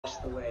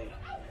lost the way.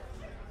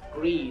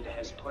 Greed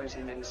has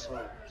poisoned men's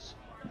souls,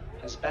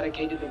 has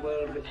barricaded the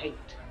world with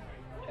hate,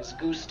 has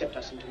goose-stepped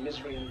us into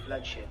misery and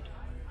bloodshed.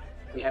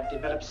 We have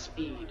developed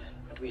speed,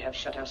 but we have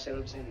shut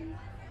ourselves in.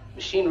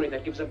 Machinery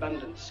that gives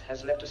abundance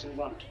has left us in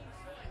want.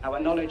 Our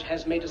knowledge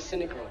has made us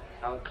cynical,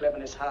 our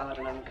cleverness hard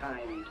and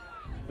unkind.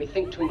 We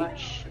think too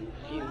much and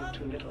feel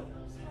too little.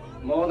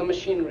 More than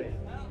machinery,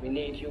 we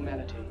need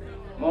humanity.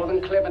 More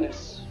than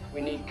cleverness,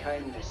 we need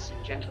kindness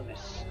and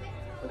gentleness.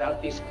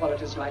 Without these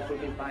qualities, life will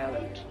be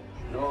violent,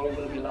 and all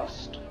will be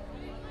lost.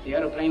 The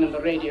aeroplane and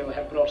the radio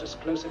have brought us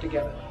closer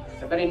together.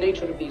 The very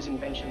nature of these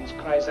inventions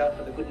cries out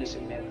for the goodness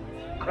in men,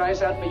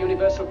 cries out for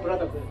universal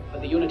brotherhood, for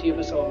the unity of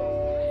us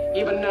all.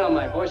 Even now,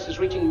 my voice is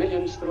reaching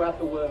millions throughout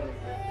the world,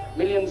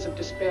 millions of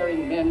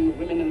despairing men,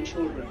 women, and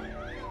children,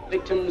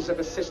 victims of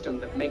a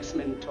system that makes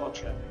men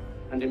torture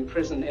and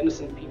imprison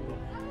innocent people.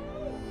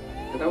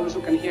 To those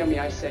who can hear me,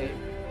 I say,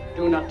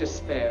 do not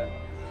despair.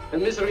 The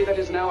misery that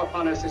is now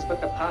upon us is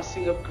but the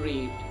passing of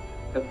greed,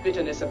 the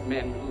bitterness of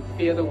men who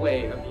fear the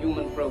way of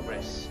human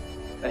progress.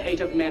 The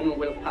hate of men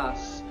will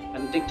pass,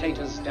 and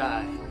dictators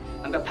die,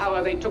 and the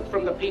power they took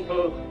from the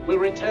people will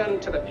return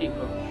to the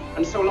people.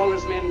 And so long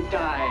as men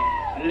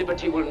die,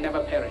 liberty will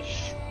never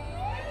perish.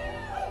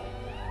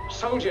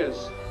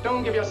 Soldiers,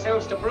 don't give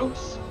yourselves to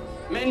brutes,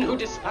 men who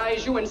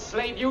despise you,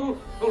 enslave you,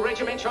 who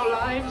regiment your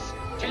lives,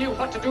 tell you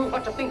what to do,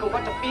 what to think, and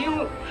what to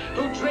feel,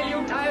 who drill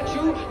you, diet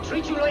you,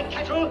 treat you like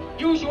cattle,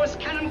 use you as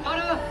cannon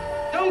fodder.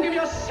 Don't give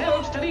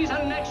yourselves to these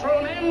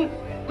unnatural men,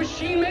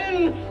 machine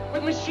men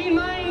with machine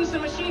minds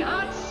and machine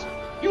hearts.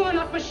 You are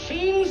not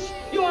machines,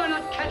 you are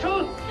not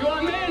cattle, you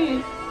are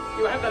men.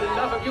 You have the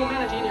love of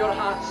humanity in your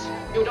hearts.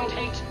 You don't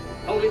hate,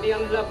 only the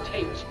unloved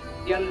hate,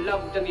 the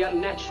unloved and the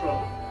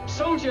unnatural.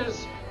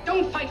 Soldiers,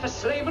 don't fight for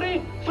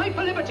slavery, fight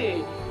for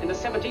liberty. In the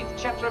 17th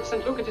chapter of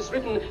St. Luke it is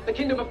written, the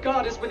kingdom of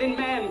God is within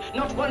man,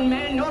 not one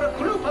man nor a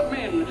group of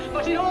men,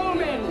 but in all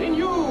men, in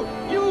you.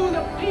 You,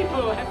 the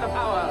people, have the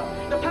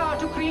power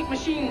to create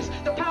machines,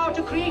 the power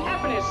to create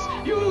happiness.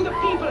 You, the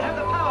people, have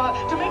the power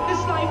to make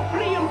this life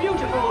free and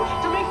beautiful,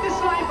 to make this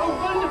life a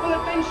wonderful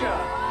adventure.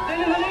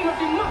 Then in the name of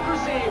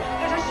democracy,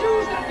 let us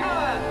use that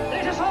power.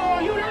 Let us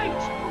all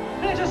unite.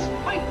 Let us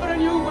fight for a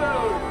new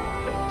world,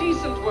 a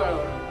decent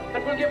world,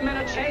 that will give men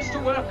a chance to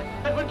work,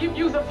 that will give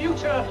youth a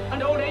future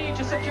and old age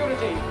a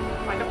security.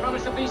 By the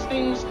promise of these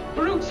things,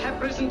 brutes have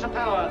risen to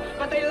power,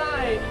 but they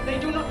lie. They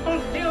do not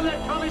fulfill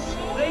that promise.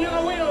 They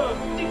never will.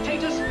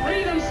 Dictators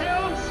free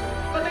themselves,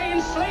 but they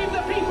enslave the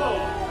people.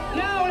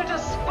 Now let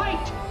us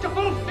fight to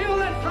fulfill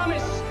that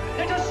promise.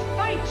 Let us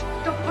fight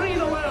to free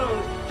the world,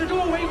 to do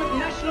away with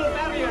national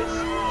barriers,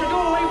 to do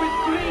away with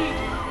greed,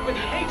 with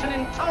hate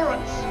and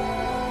intolerance.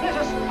 Let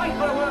us fight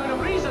for a world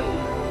of reason,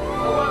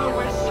 a world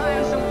where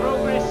science and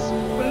progress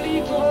will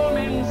lead to all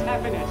men's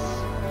happiness.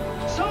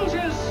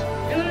 Soldiers,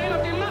 in the name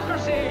of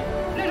democracy,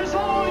 let us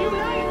all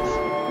unite!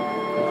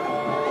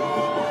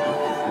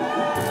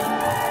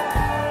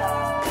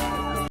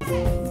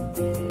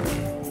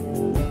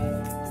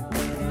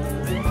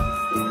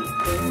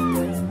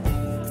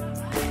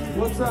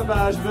 What's up,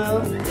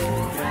 Asheville?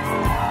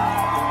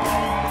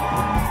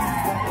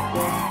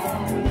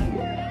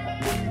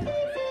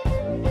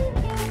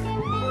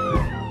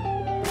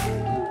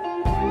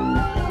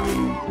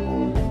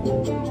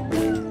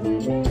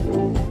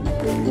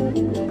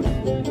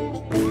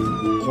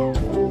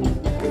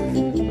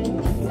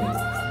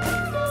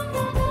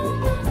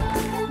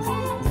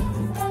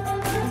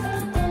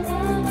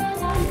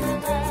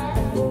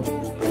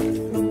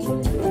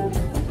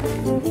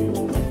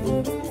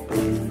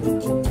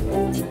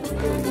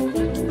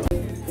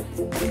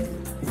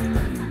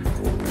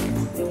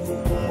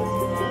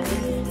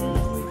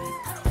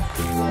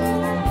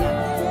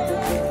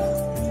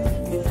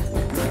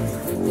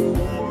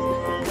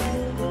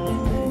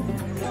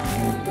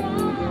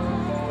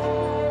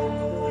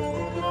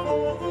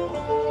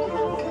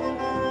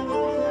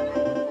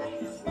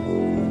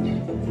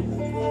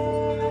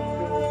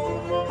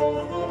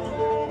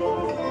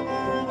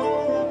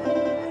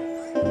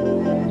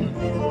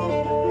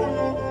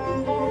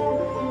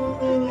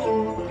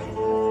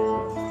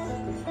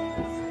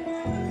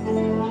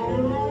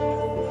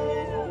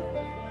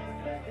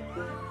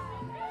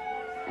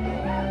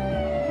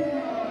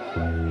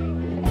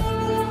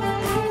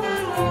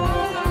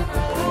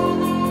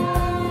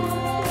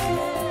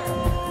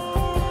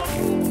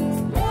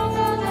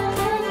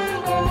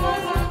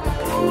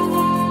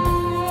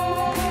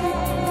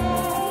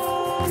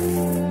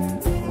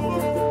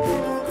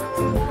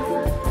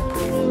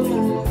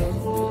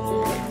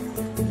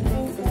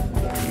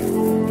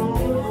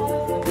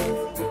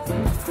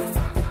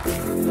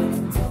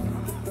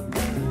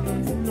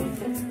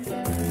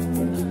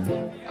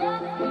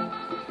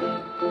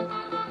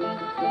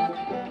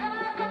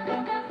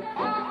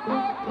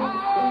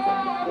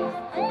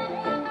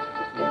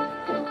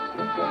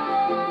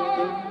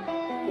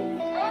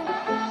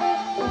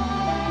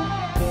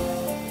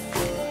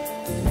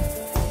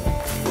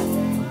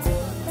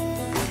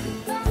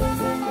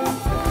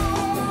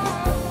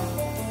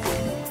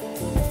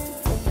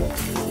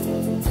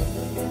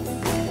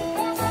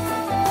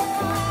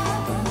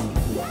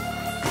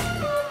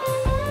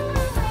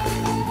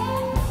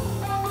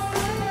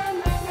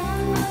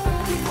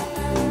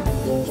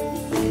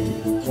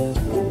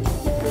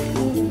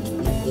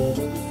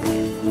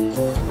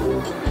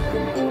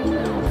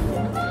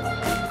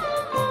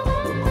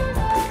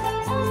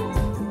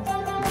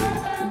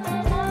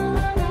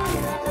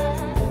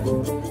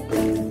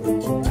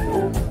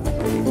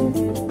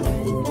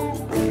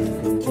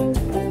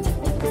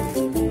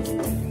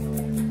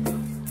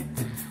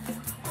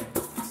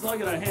 Let's all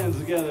get our hands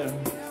together.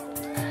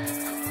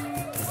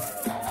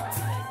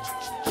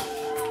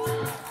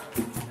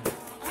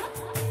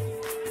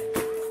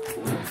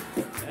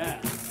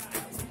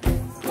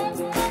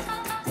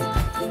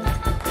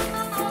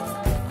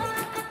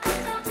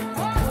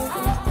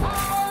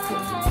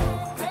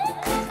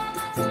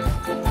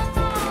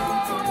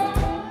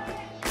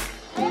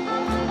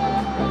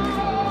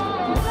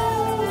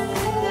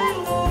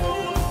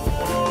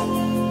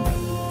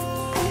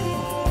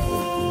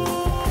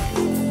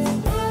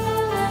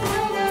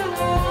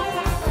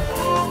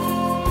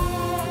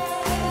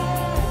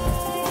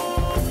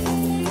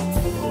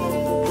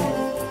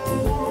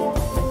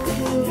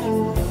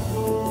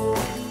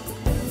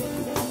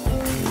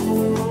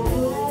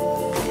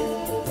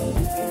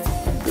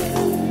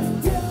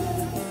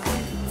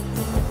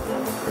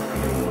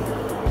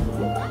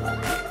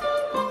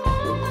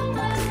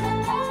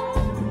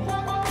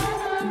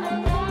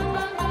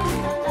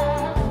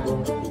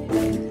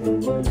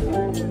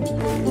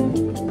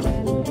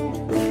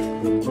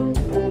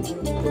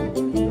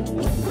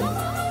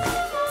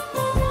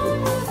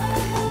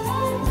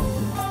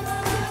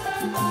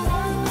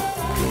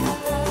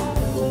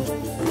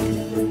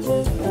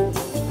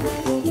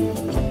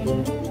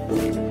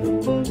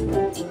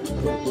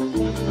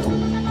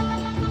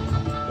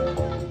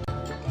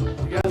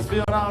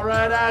 Feeling all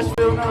right,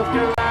 Asheville, North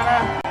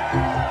Carolina.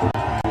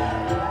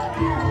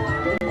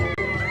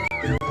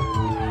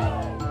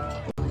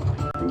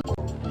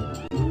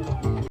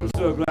 I'm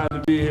so glad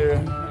to be here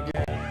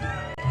again.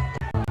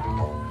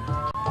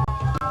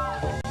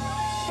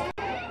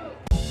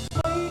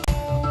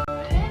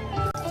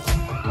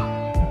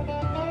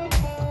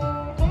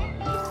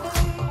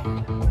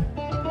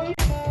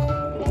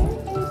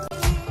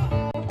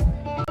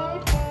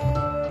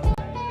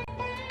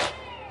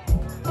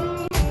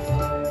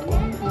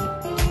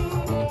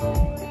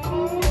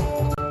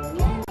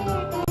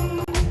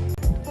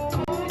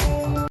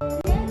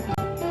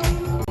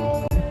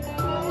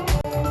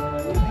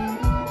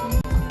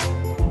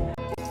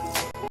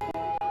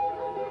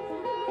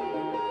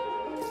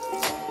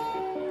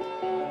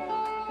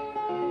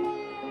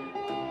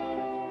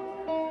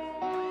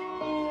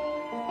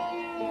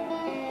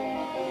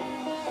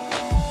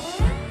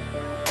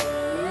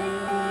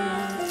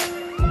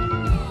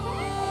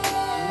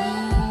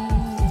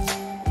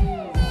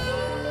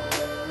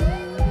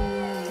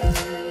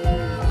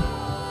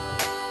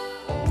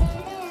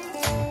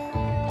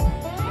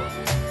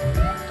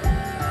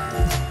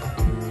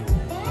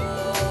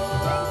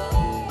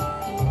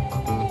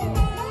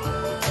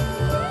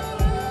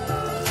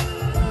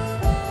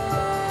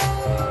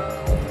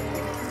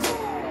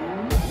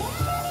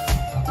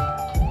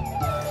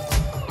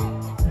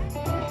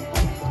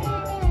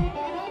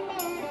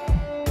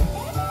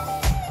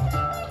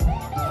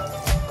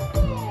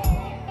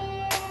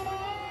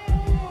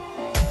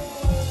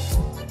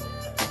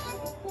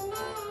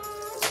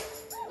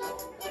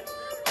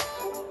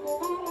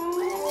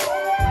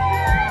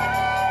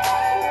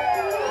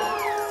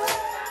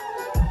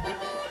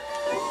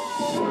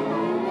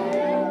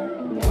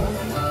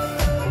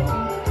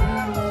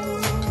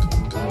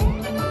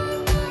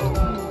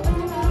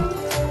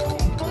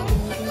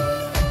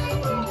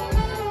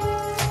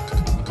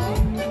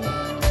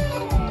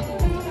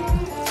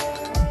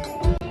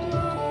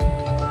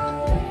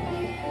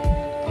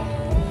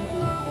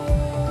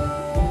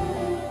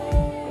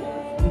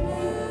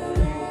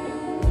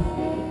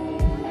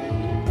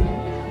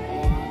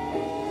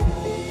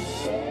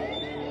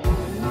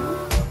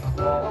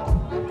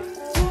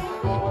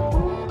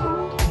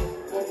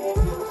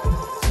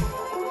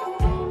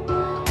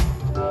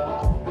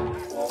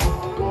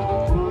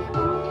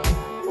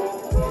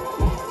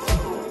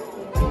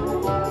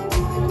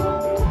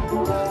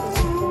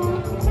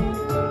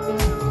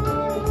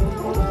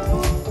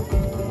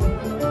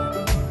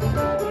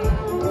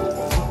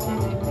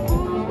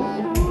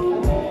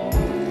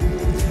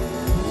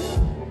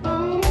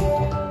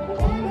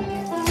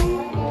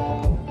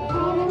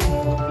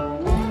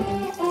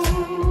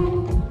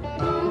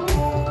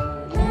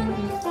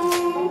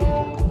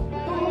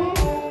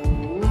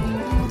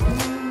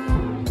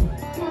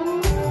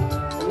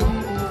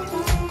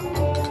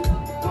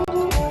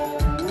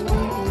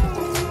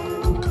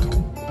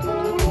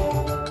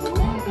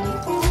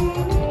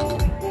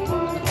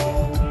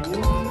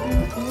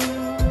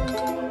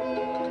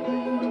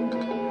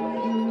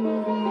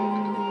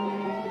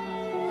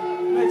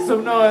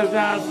 Some noise,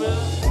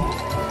 Asheville.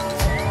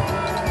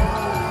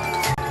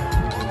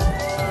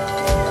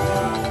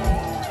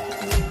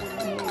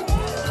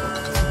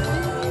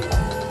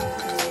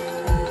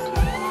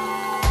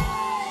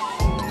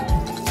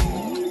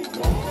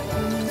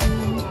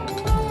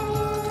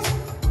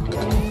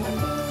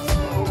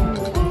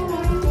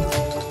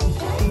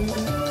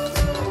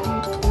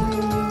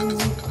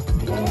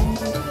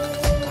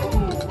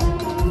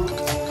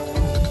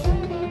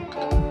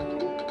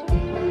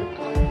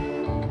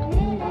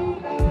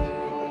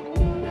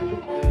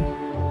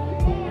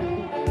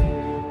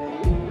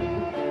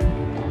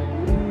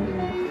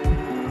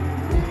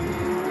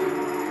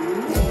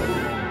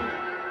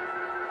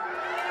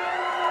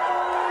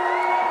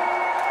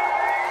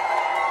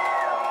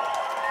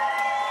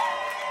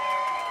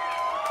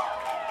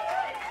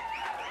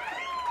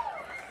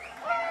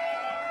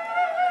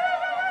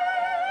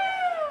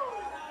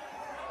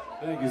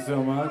 Thank you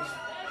so much.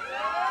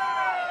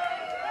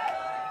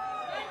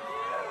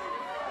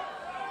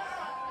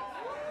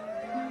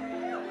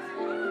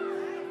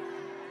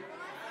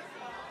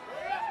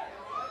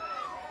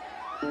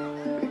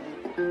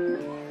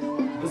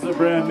 This is a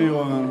brand new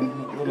one,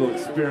 a little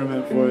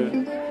experiment for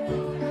you.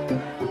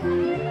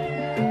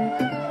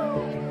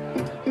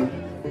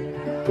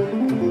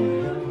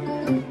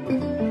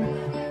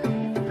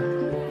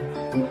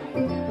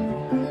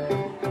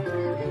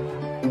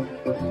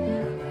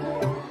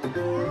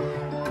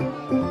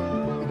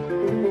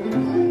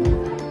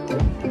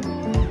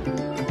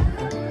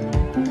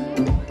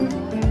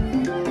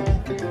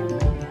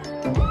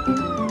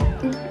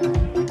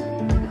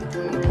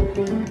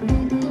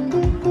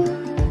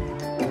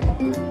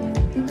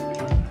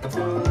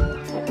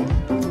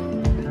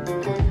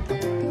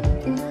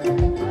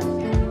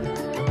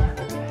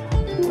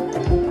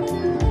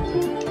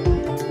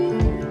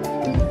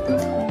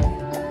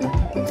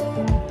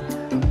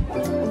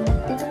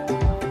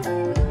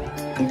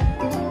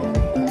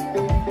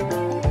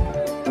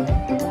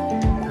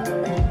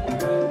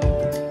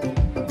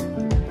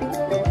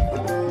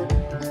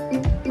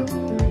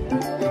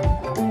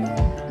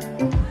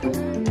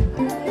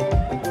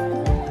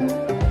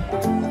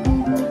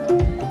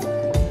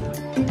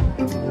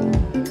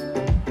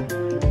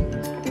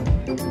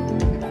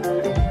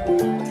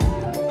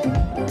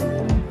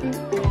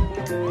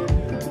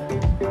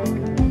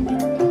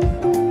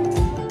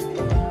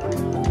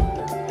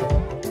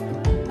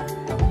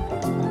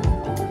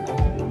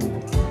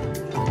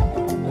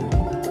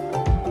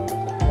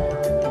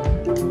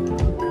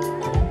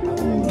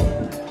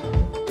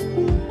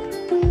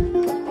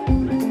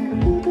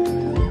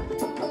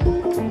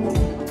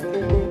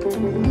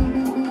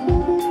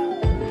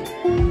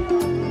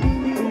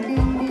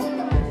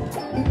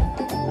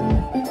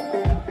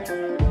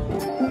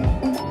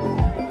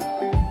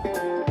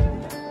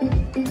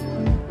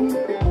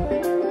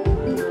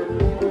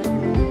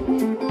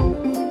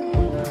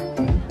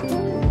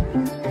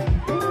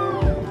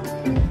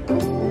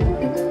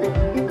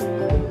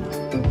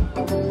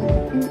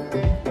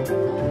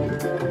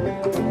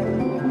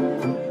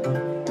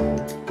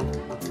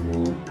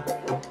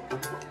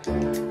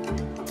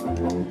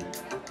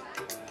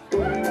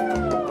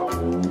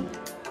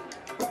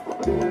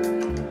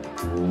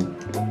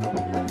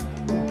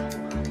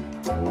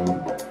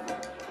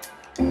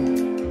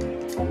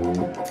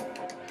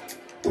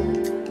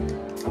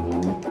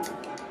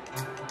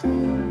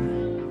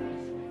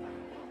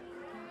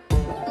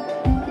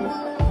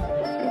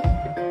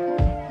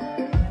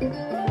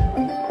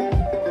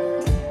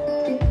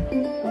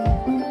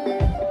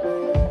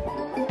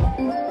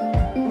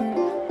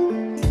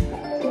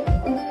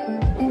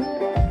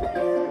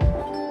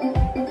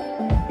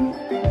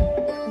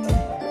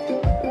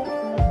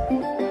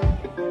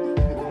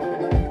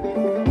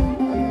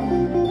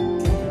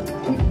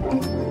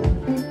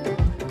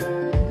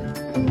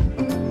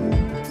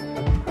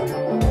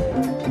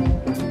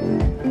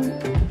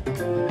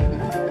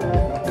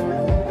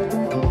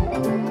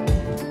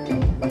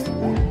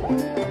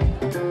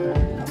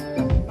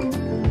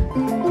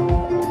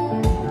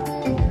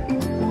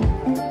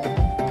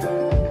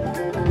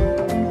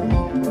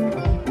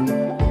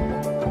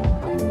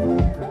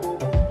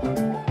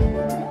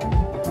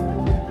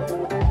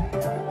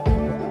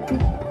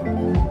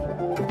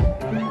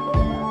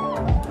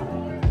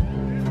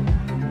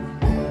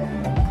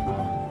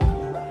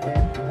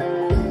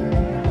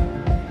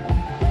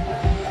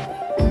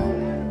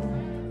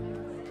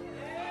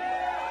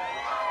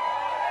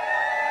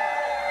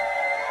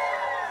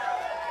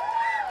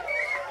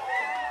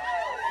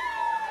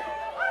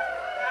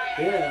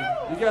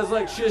 Yeah. You guys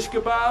like shish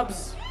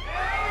kebabs?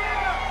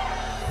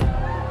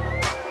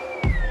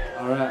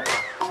 All right.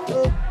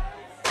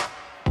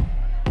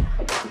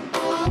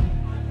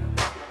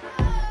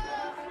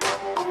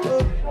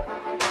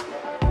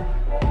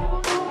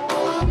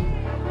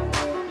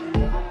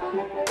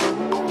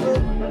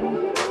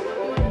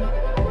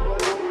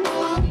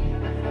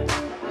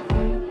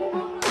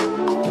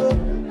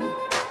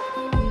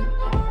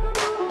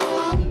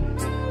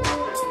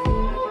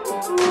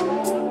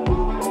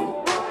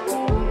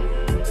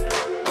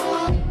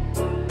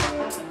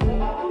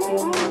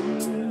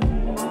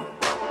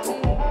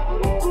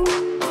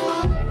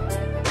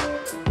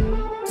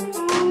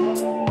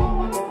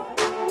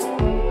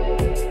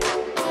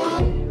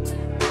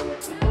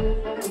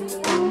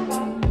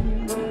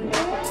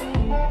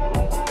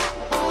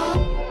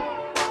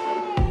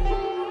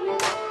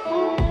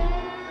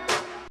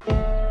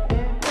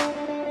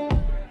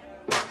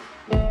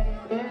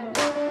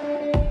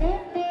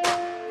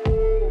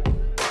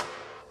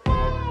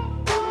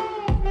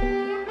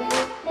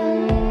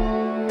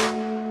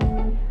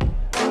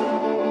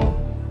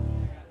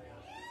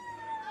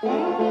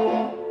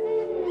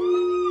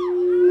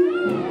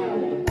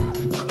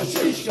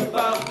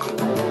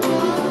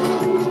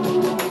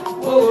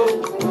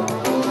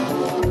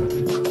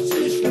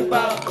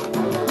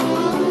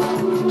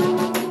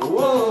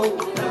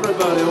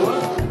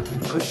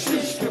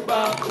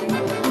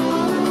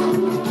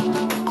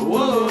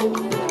 Whoa,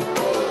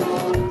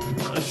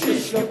 a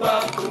shish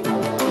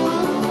kebab.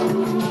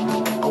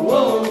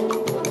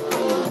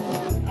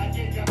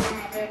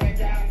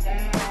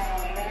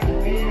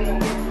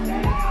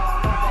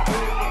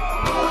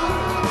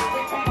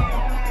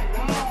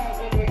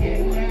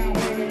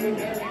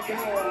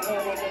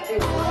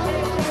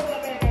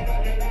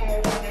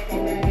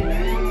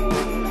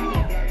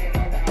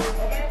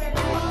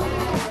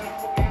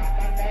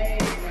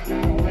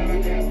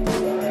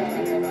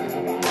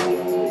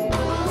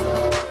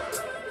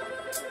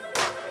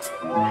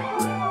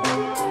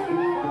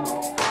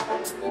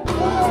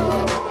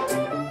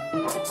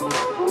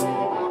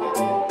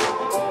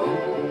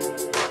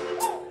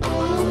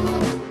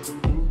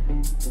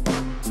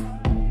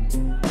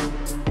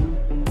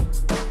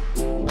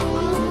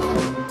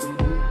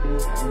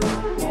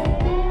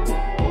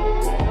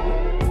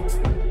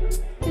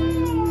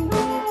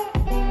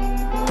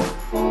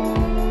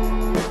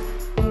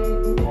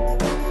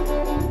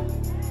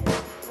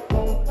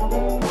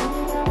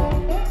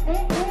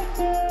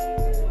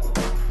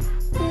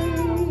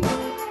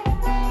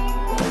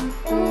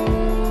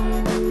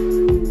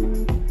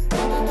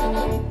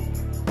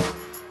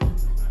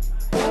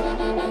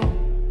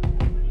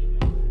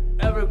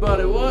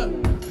 everybody, what?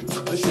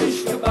 A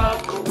shish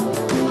kebab.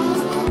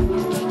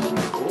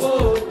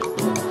 Whoa.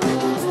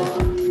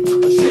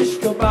 A shish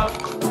kebab.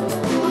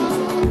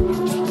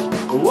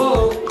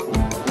 Whoa.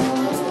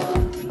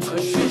 A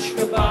shish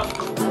kebab.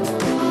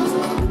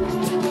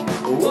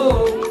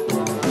 Whoa.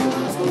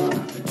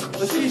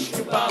 A shish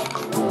kebab.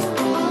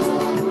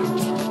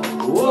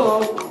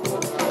 Whoa.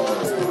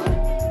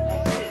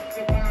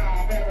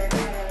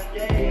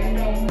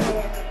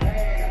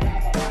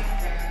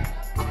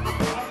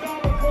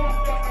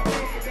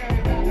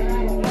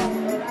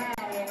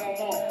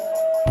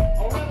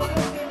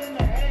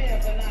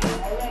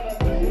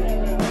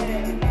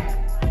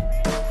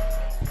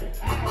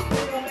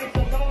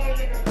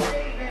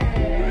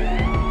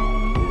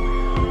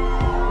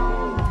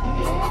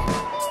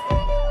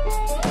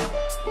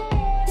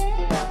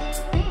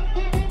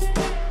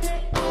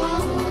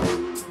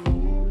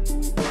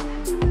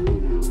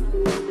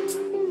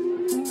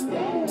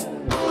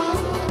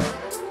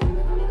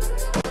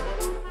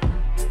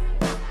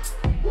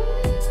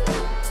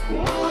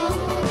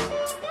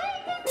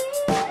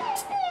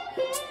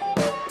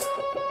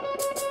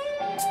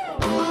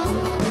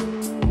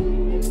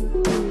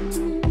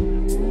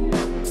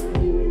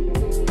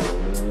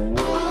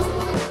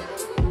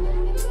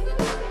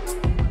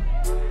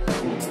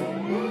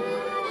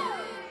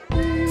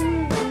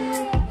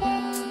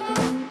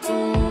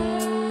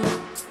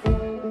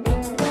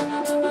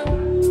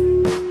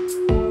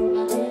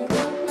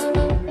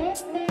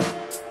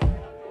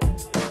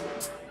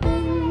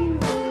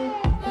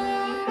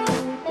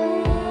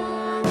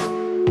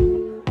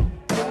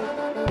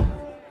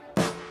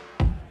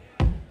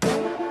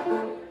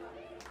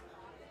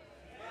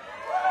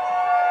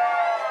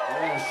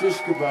 Shish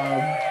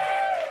kebab.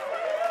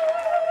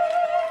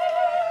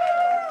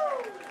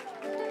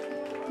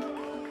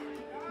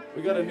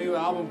 We got a new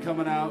album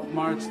coming out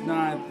March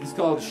 9th. It's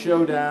called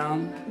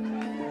Showdown.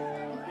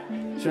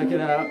 Check it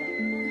out.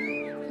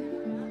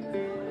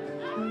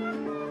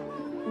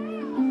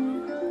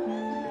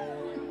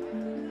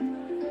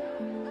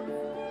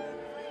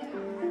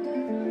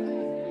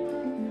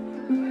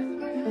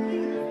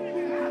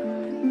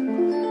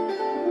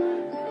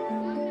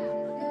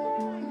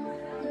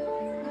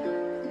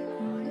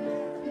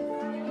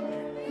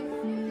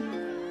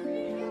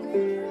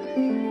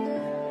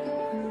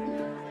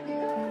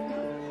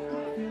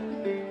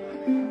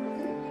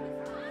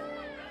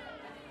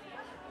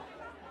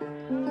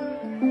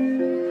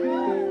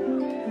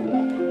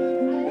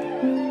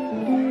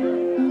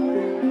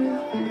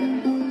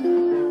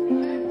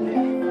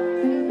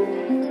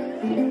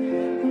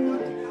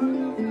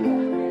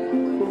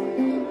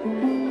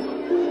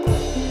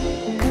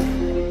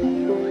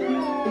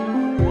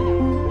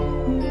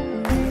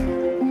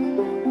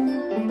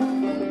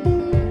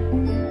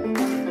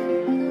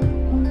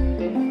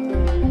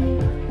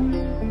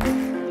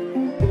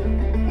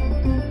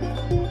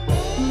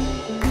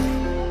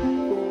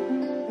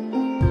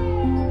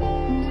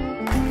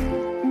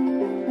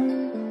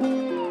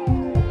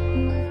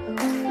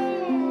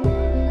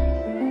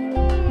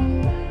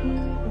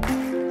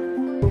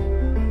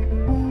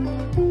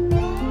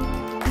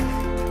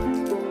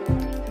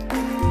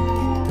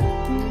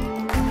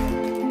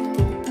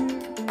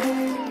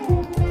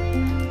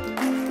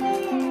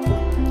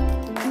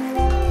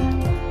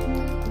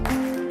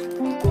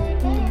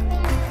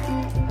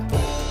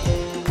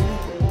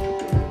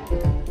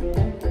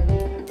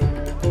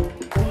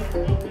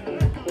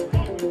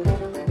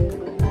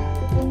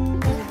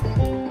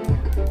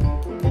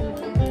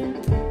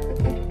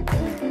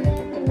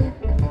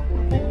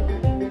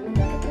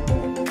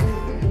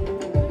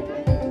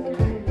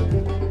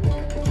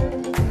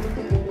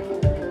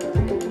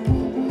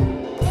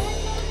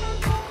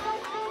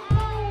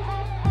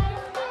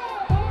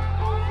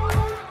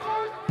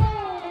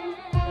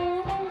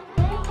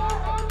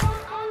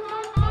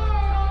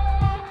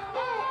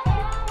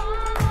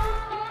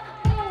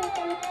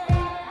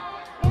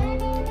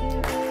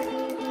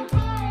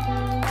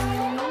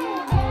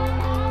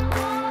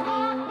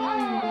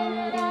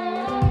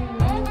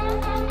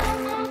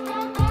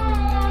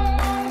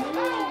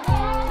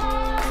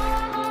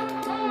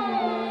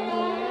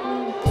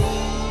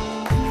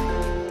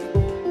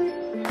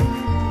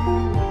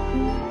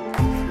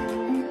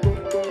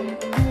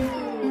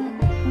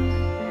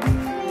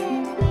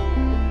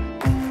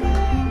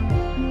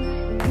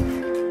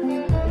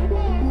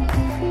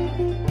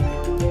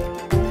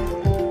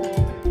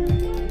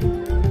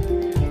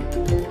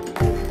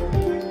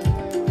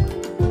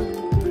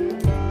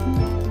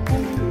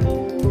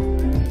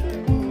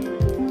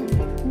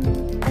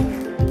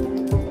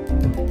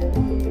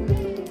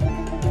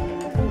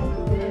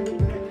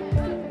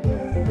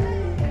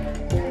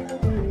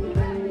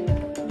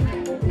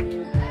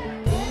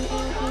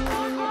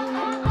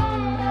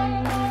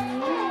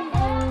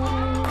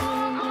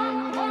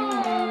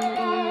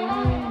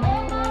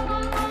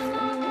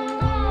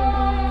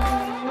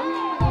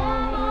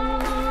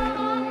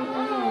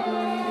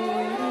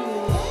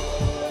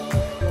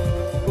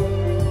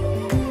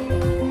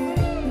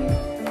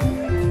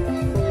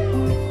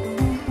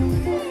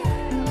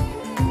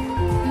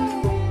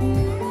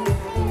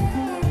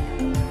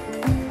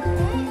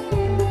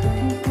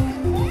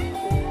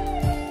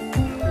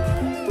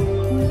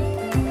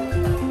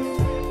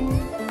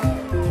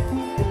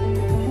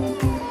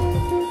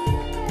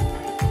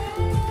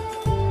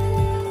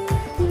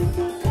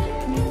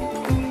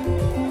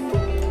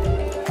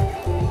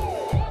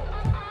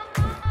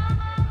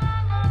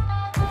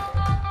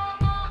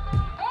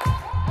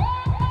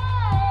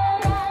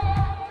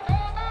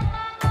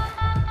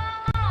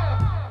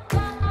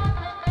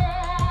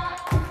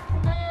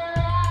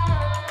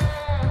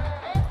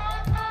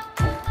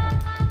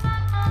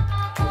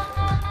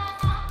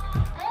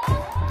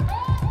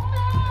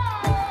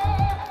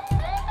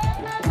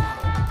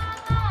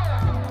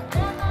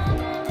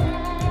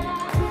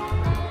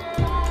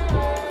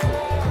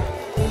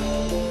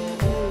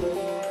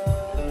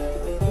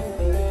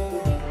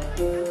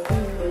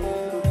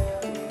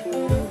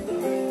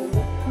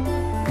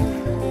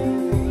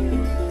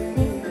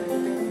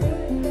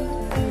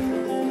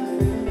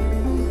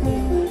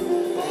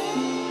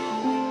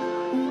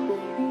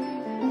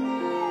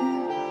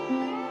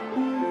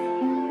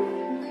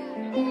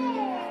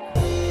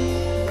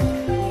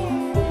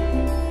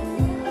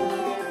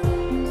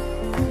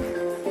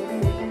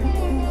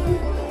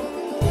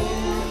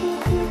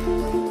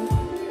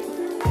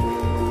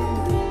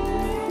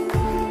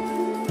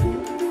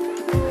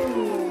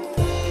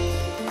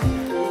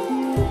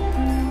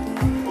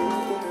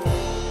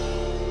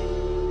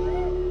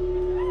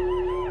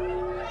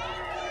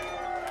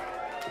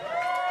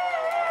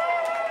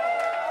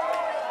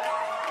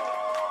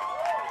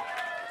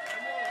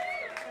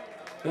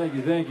 Thank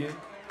you, thank you.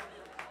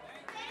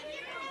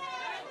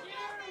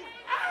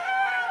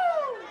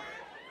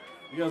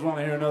 You guys want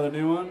to hear another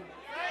new one?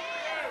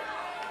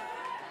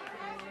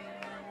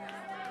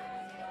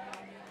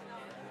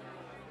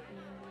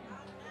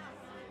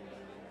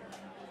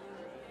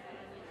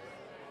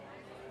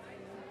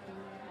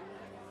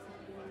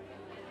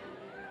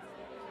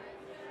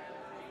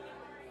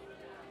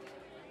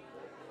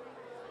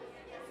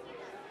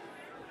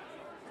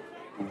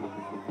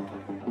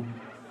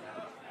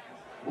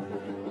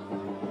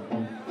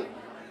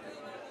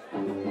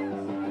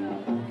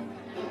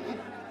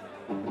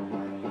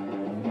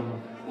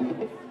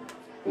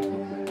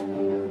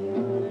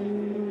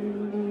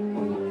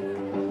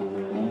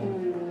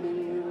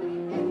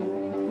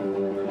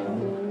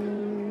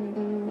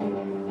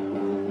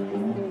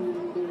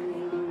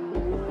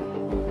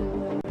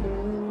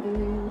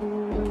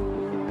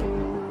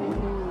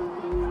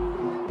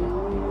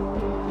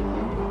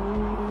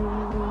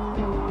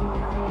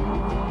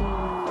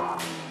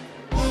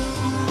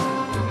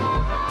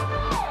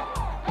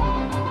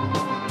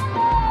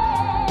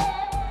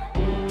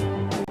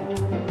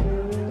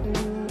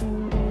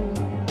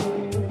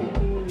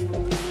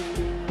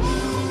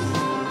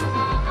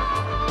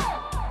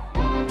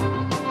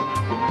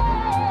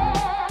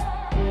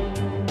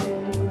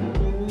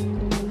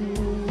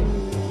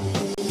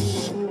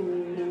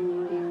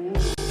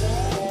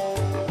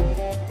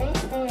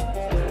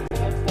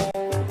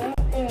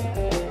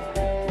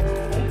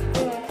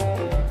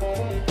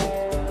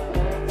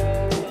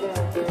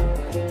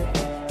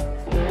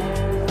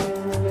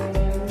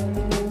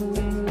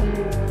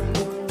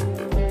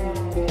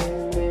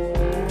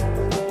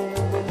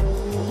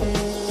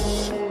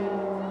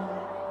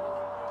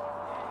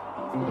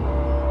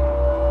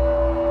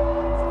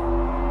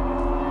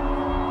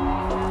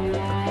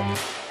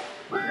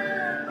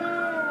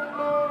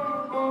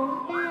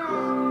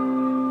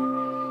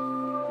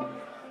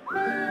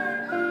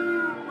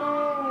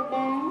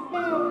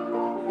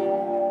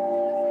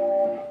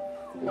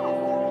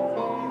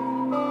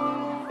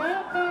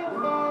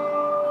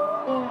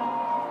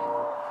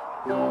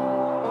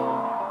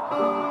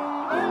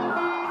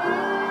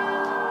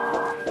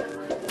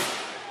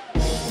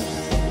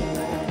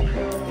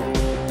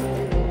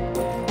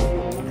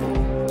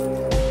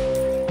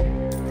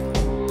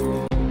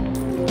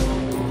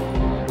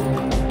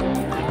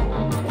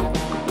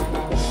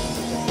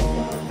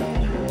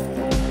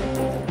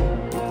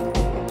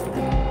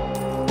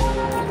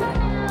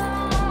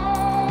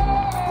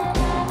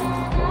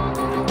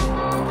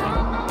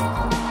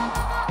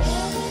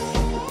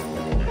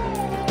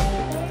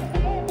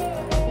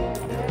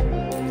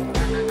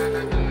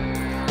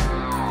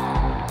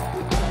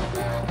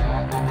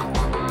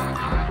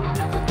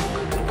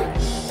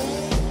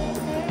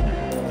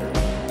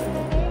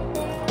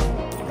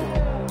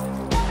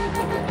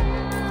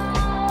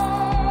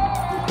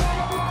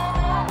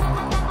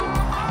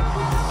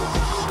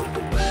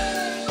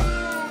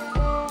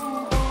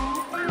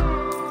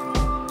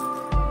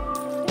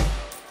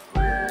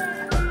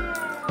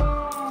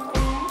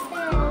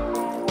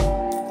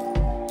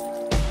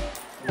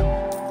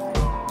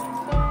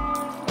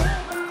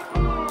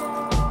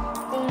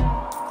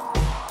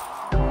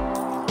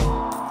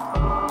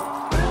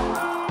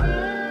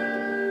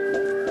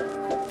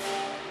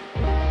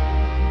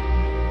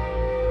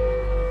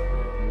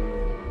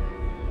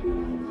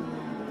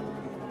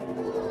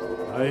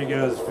 How you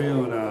guys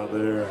feeling out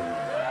there?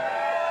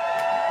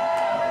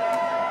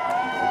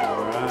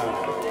 All right.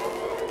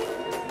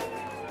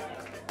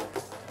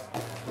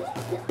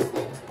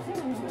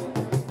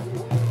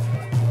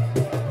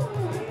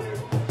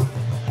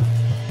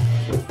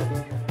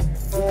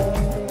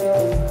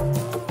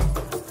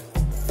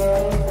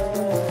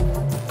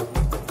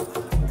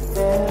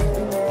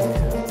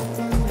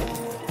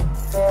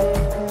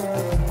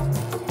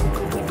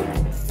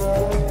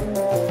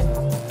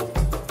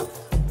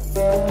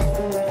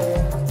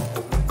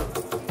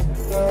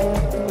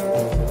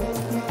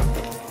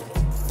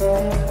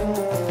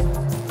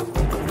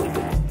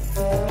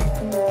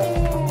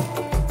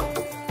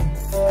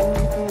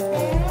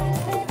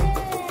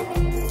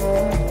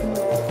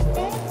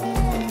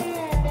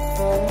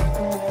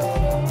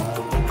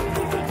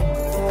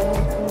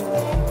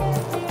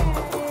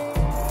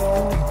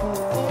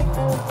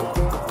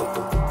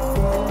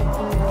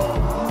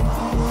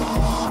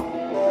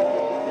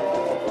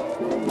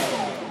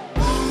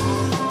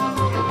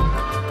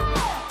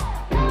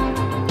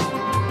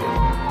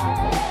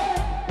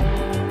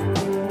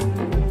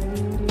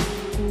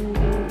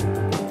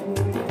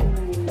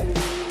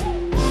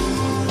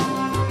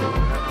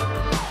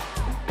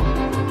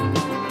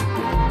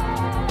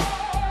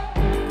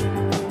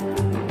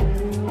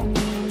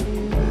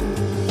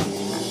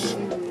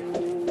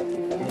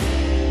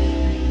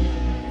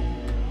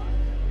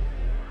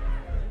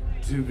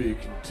 To be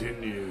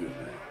continued.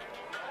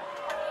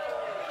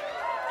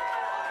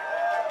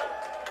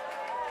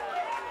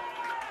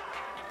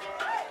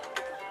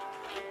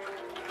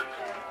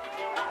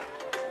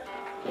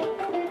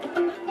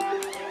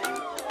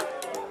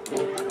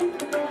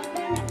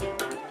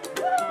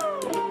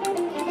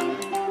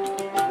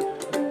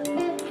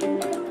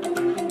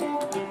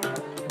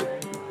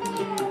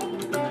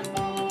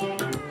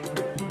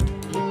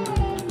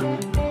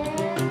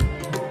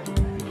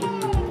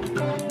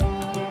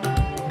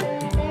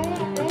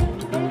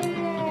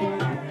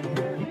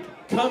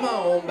 Come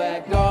on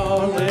back,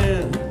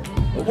 darling.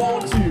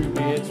 Won't you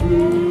be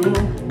true?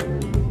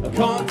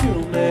 Come to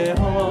me,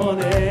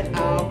 honey.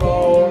 I'm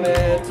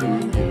rolling to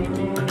you.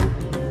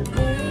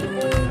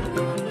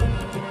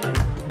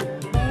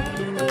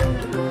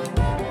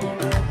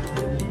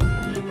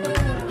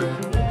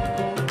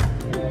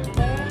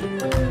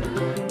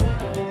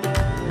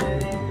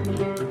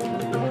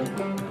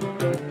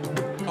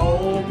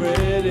 Oh,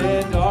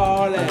 pretty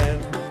darling,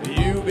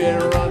 you've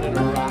been running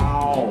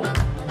around.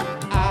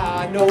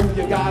 I know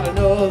you got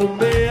another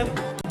man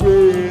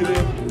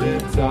waiting in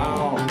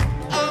town.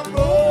 I'm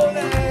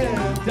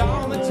rolling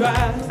down the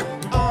tracks,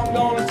 I'm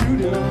gonna shoot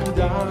him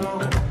down.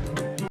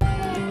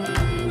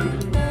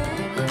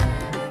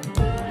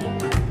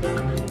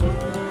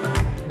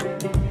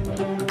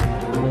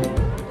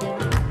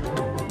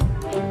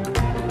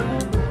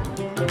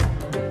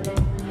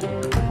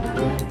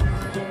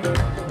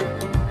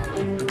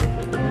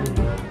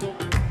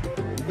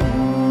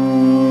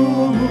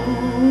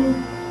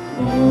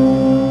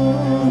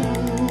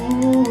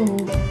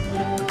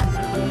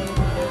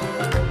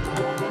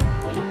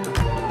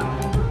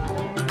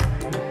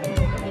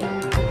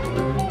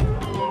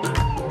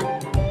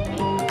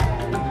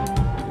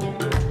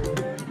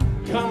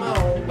 Come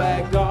on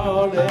back,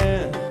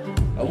 darling.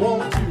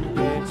 Won't you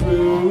be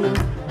true?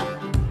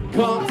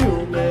 Come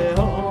to me,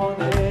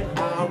 honey.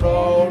 I'm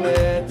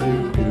rolling to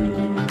you.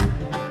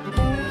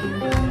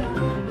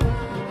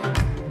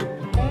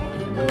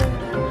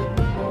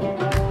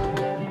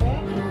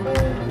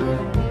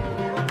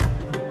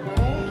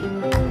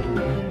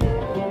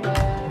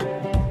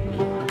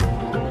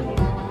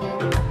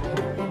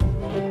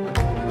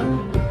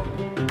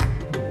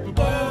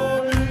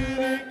 Oh,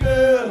 pretty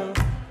girl,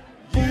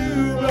 you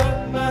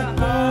broke my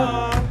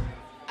heart.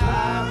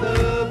 I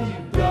love you,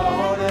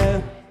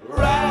 darling,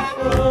 right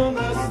from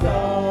the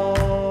start.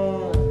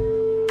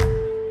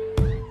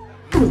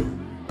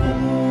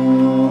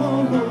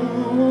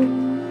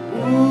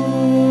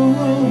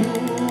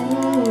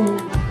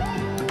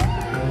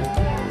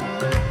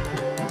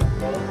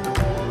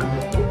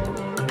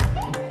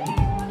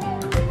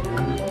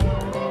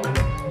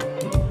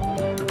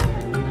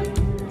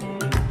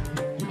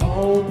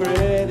 Oh,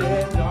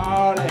 pretty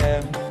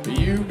darling,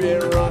 you've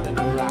been running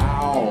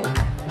around.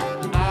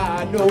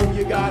 I know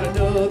you got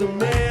another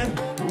man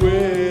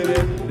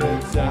waiting in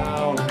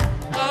town.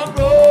 I'm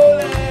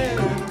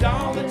rolling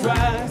down the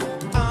tracks,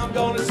 I'm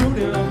gonna shoot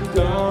him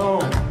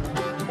down.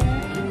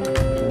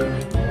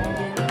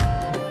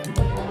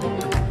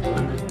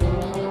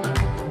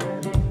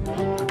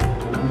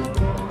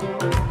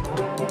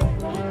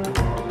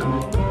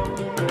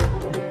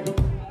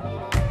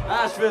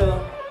 Asheville,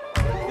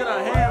 let's get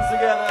our hands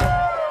together.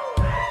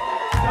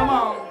 Come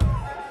on.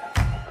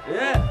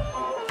 Yeah,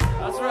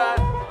 that's right.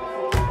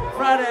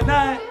 Friday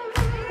night.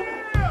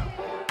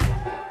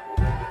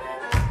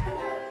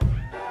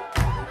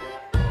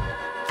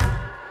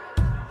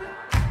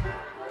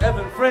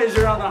 Evan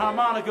Fraser on the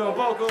harmonica and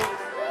vocals.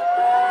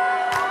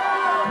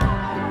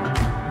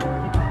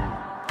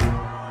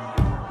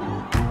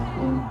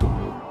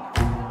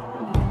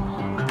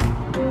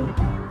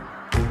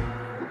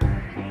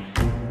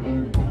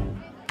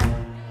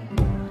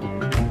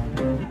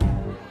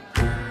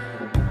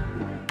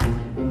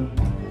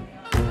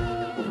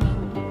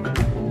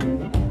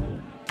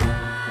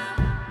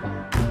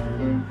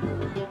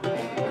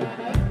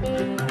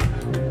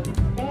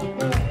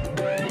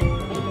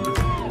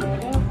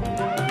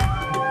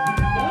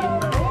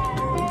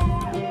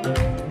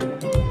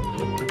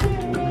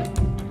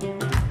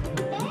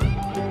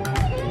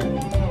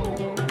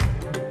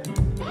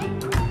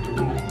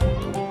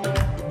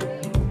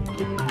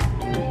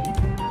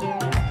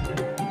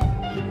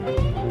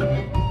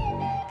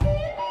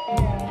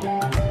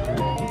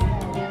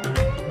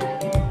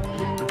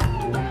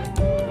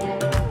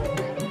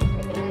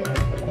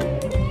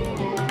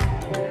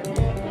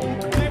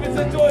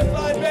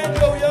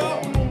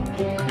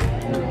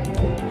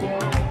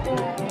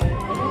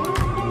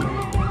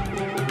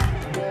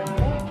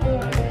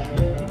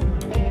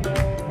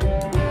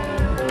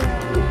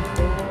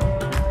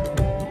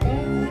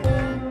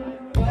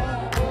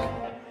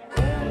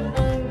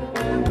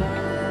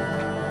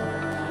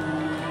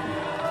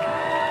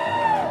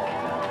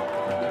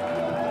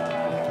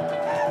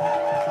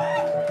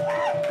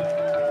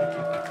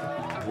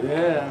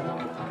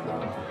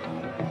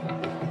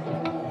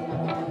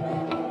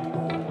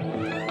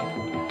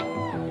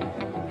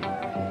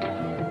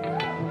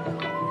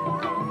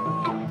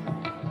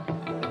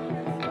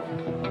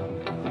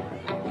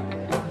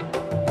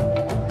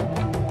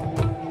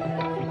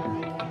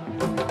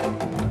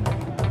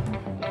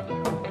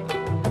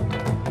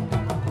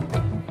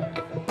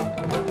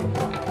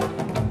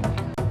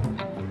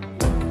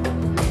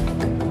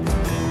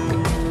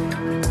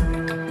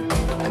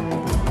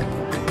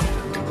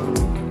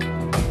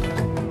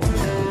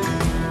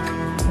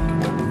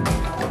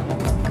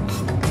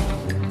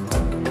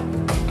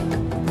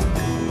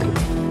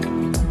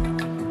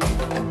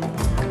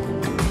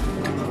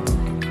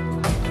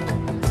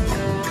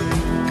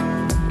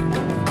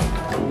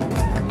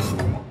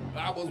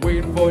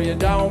 waiting for you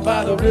down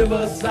by the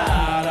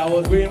riverside. I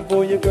was waiting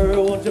for you,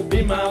 girl, won't you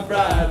be my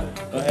bride?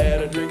 I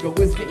had a drink of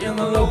whiskey in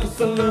the local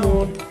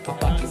saloon. I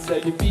thought you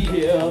said you'd be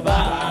here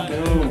by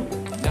noon.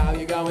 Now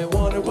you got me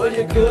wondering where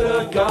you could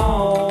have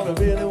gone. I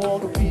really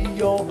want to be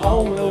your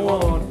only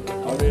one.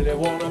 I really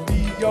want to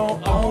be your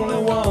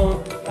only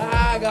one.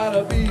 I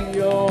gotta be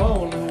your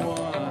only one.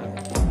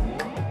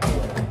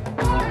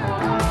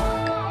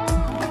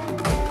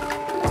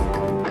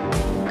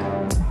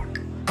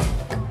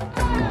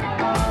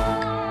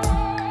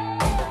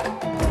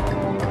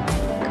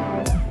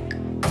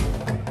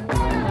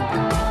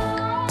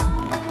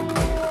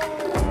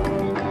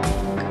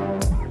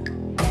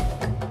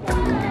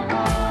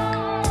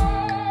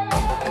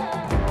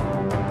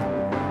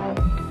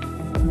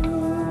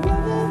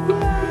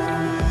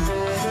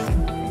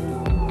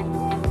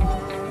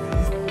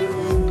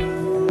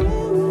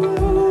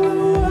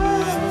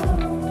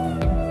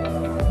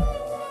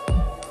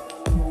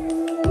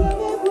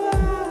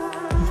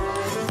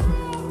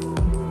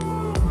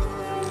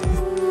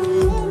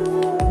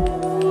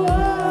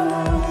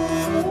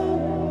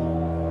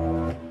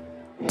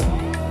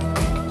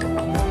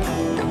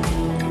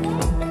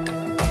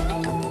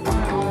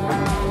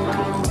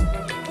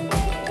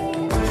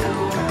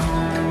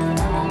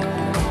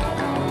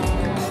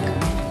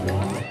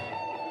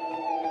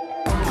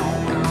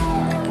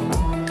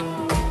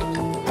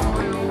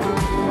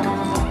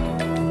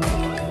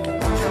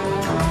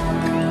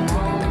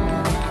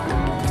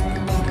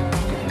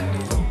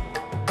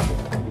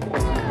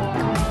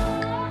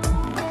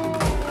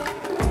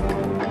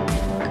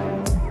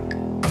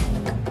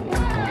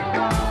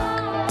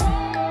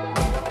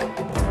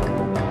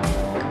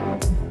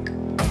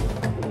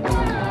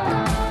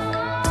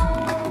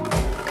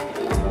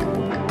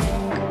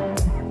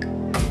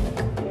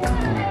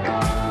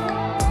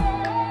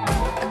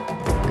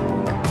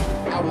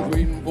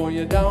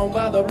 Down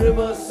by the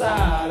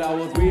riverside, I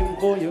was waiting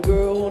for you,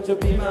 girl, won't you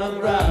be my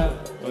bride?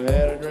 I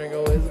had a drink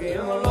of whiskey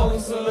in the local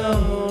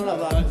saloon. I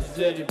thought you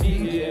said you'd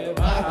be here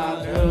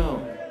by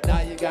noon.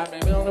 Now you got me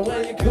wondering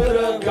where you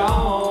could have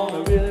gone.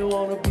 I really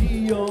want to be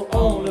your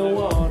only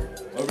one.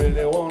 I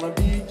really want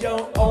to be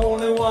your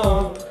only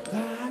one.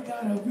 I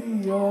gotta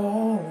be your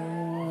only one.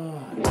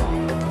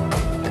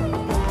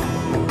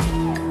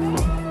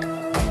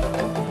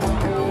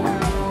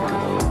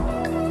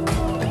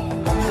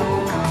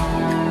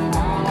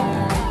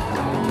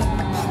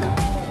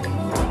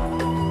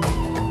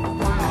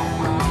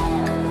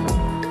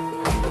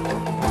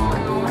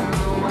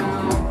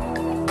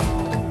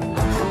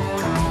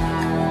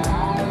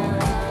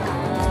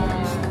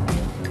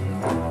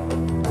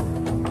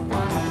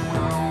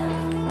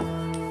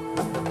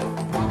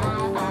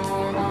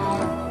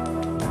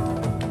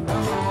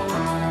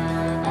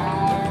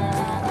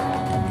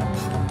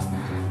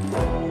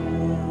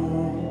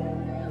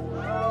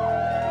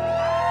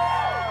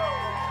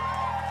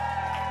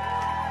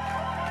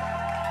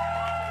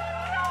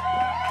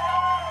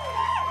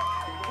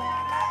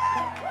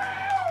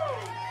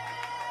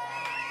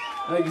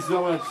 Thank you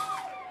so much.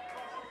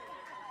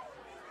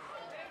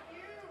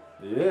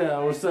 Yeah,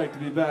 we're psyched to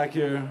be back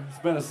here. It's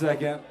been a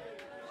second.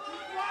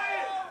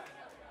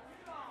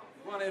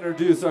 I want to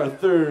introduce our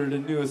third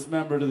and newest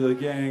member to the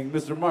gang,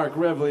 Mr. Mark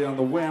Reveley on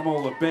the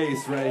whamola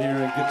bass right here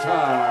and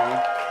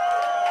guitar.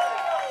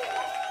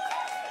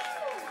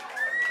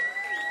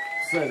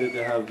 Excited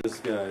to have this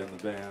guy in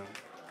the band.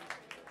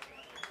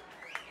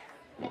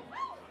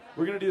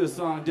 We're going to do a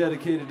song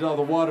dedicated to all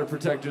the water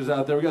protectors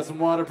out there. We got some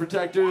water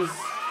protectors.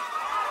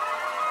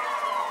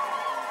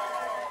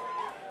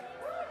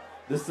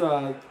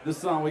 This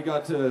song we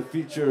got to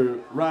feature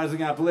Rising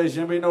Appalachia.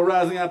 Anybody know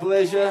Rising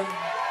Appalachia?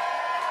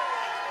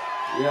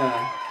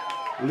 Yeah,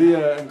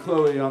 Leah and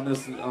Chloe on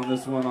this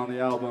one on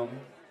the album.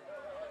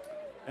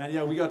 And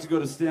yeah, we got to go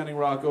to Standing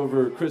Rock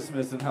over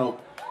Christmas and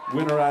help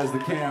winterize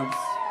the camps.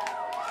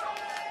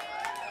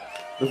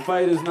 The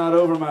fight is not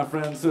over, my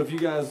friends. So if you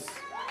guys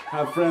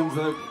have friends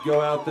that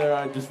go out there,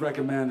 I just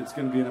recommend. It's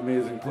going to be an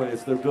amazing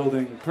place. They're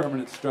building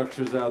permanent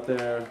structures out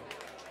there.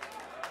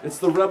 It's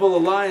the Rebel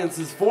Alliance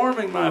is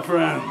forming, my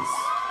friends.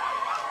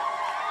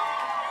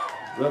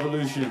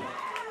 Revolution.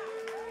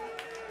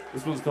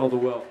 This one's called The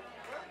Well.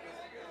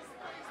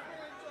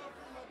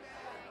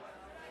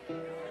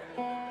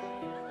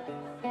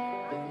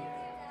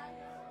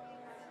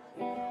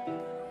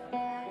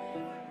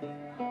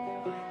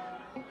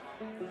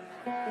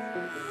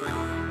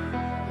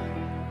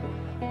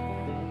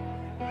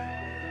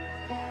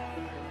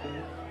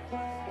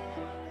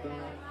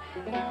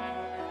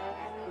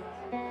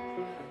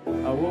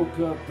 I woke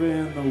up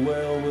and the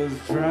well was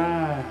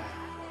dry.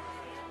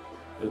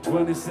 The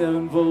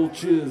 27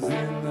 vultures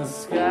in the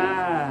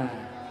sky.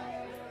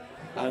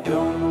 I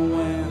don't know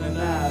when and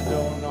I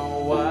don't know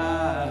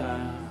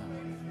why,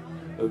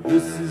 but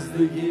this is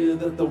the year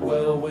that the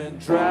well went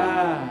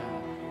dry.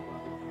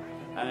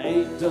 I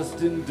ate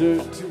dust and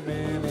dirt too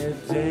many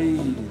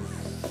days.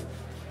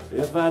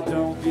 If I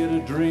don't get a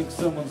drink,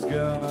 someone's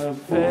gonna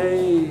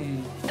pay.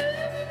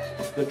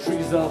 The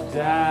trees all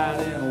died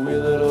and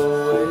withered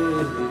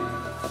away.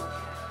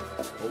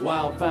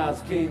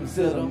 Wildfires came,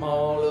 set them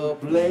all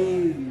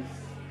ablaze.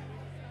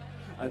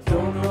 I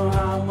don't know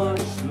how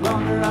much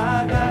longer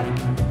I got.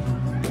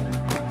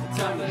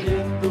 Time to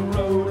hit the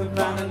road and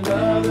find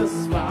another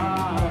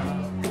spot.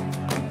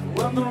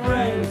 When the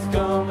rains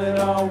come, it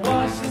all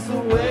washes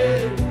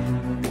away.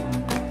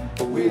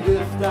 We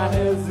lift our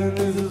heads and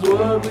this is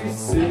what we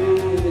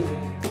say.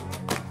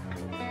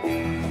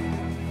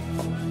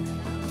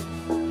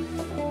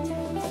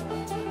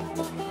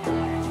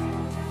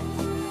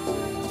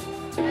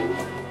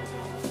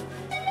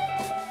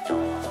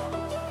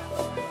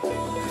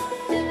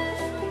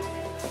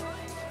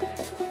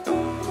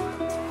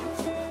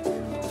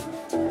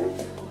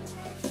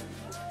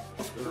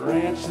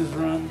 Ranches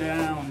run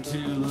down to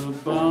the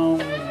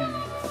bone,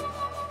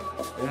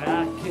 and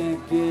I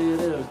can't get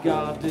a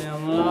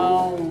goddamn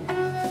loan.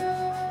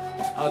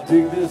 I'll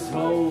dig this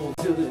hole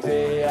till the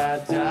day I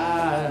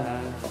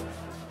die.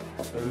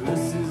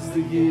 This is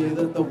the year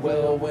that the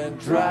well went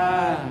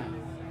dry.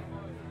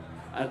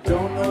 I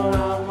don't know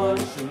how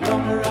much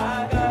longer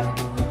I got.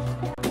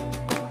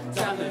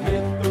 Time to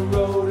hit the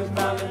road and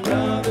find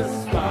another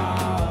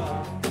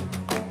spot.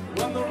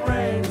 When the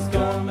rains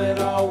come, it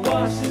all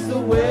washes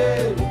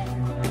away.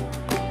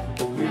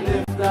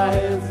 Our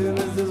heads and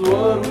this is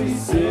what we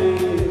say.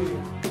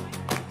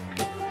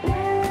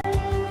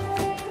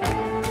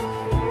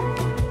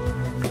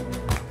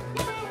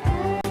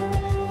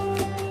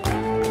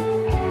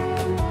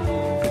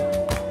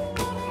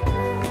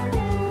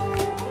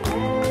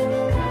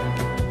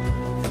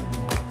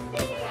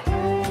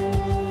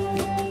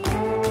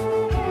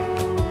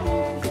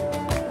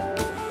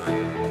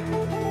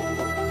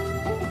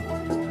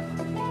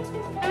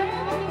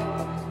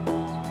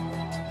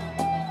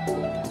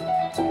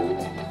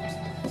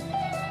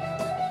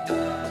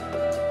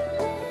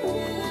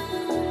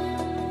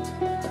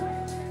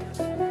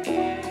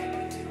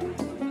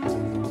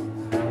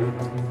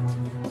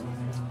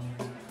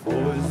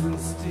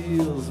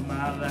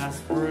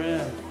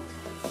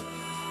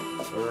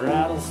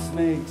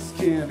 Rattlesnakes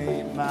can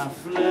eat my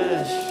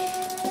flesh.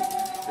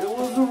 It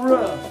was a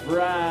rough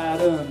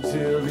ride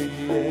until the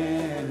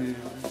end,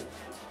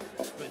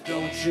 but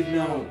don't you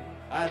know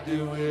I'd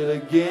do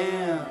it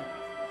again.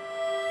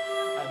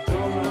 I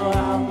don't know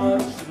how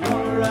much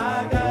longer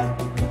I got.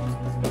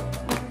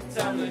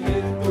 Time to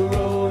hit the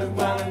road and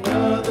find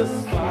another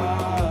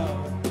spot.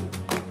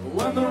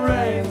 When the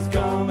rains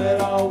come, it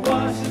all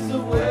washes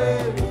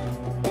away.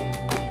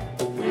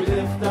 We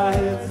lift our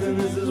heads and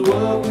this is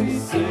what we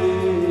say.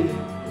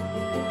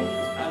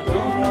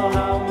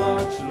 How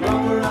much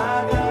longer I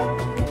got.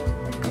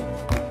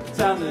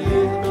 Time to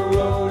hit the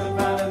road and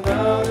find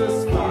another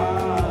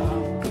spot.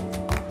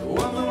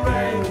 When the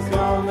rains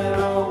come, it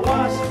all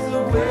washes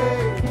away.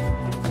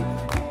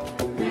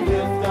 We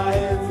lift our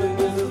heads and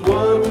this is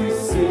what we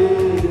say.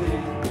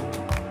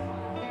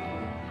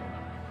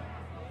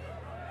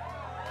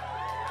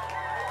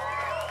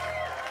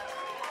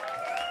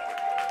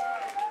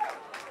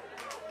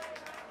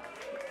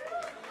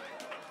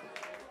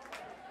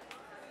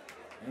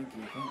 Thank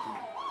you, thank you.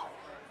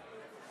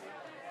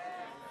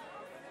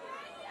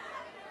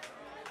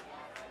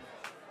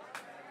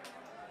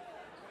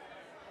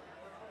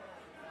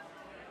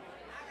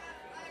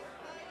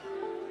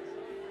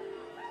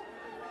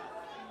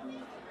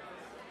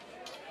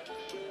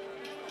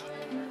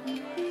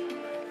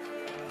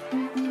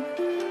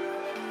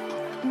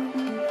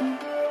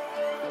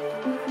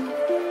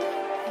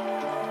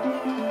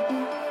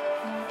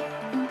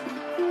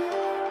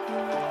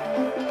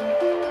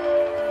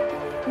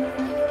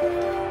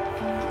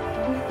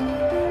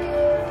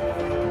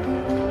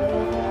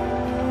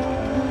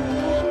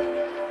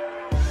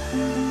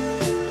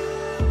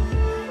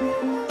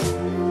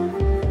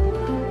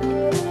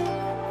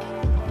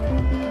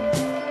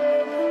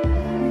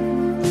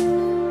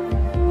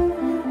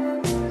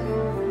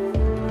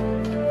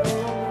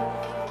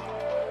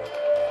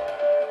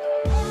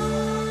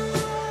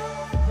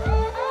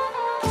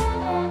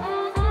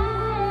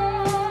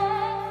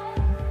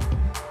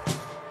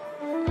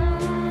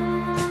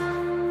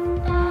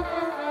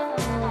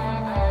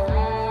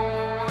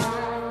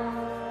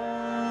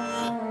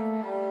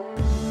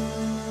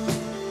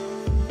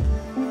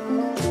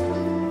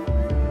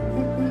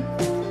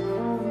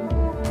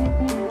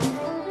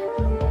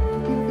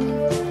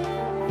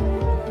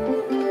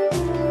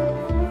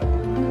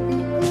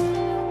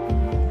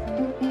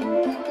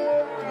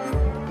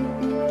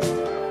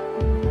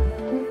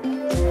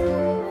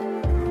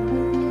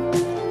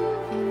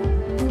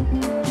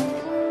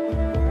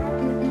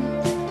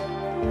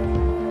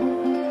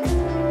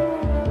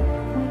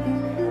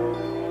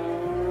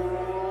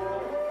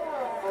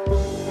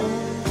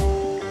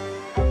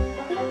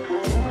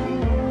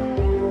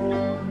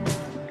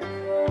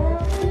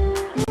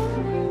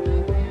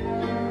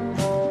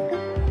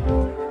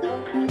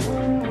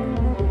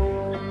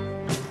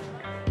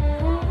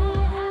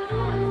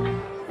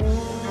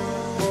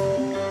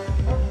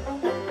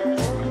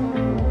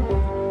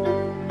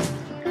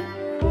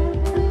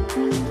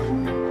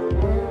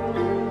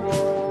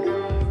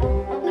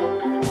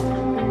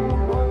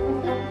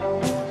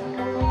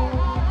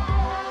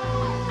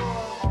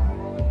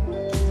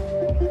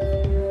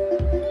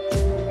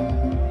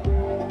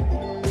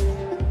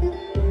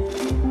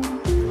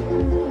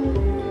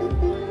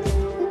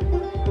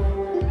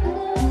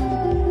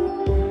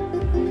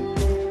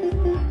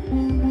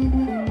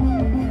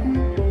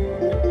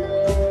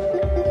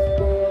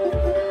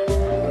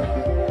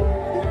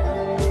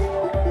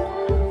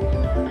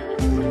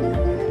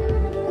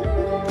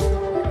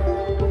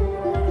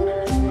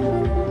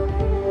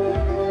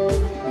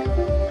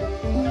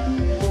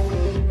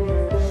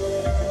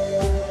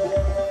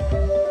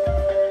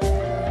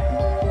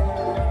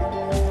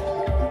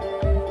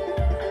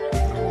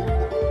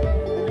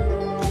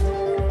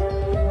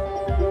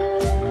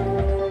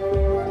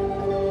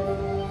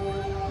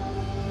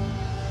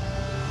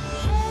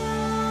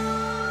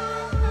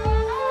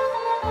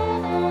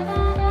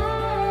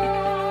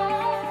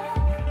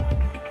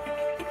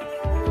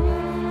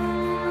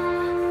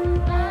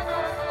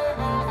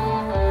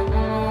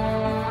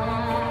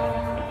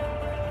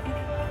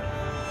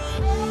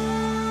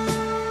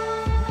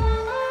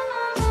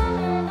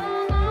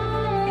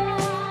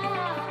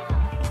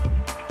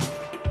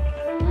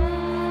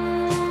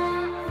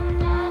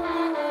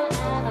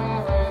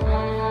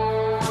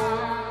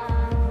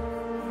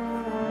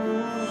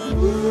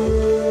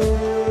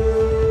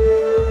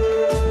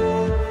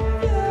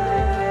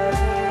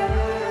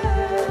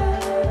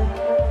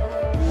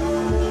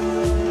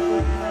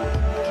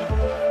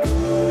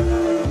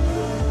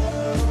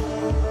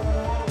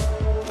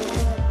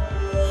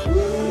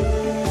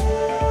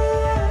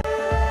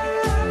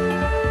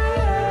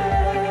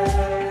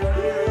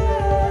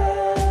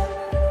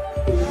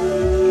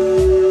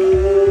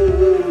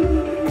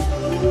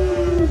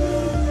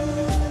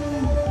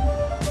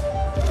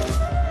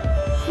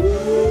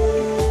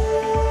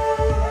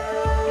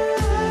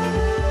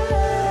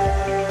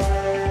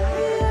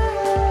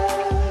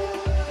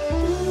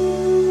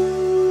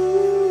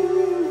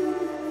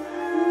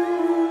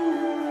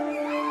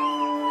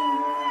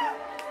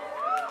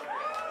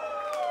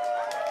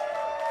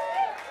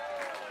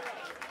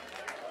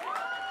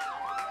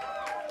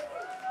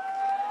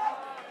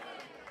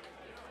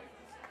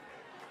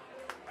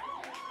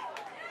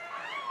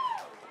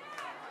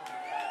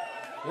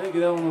 think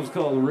that one was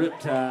called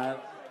Riptide.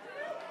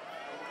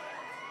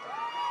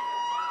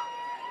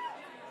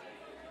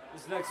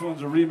 This next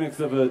one's a remix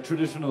of a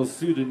traditional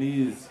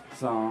Sudanese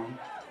song.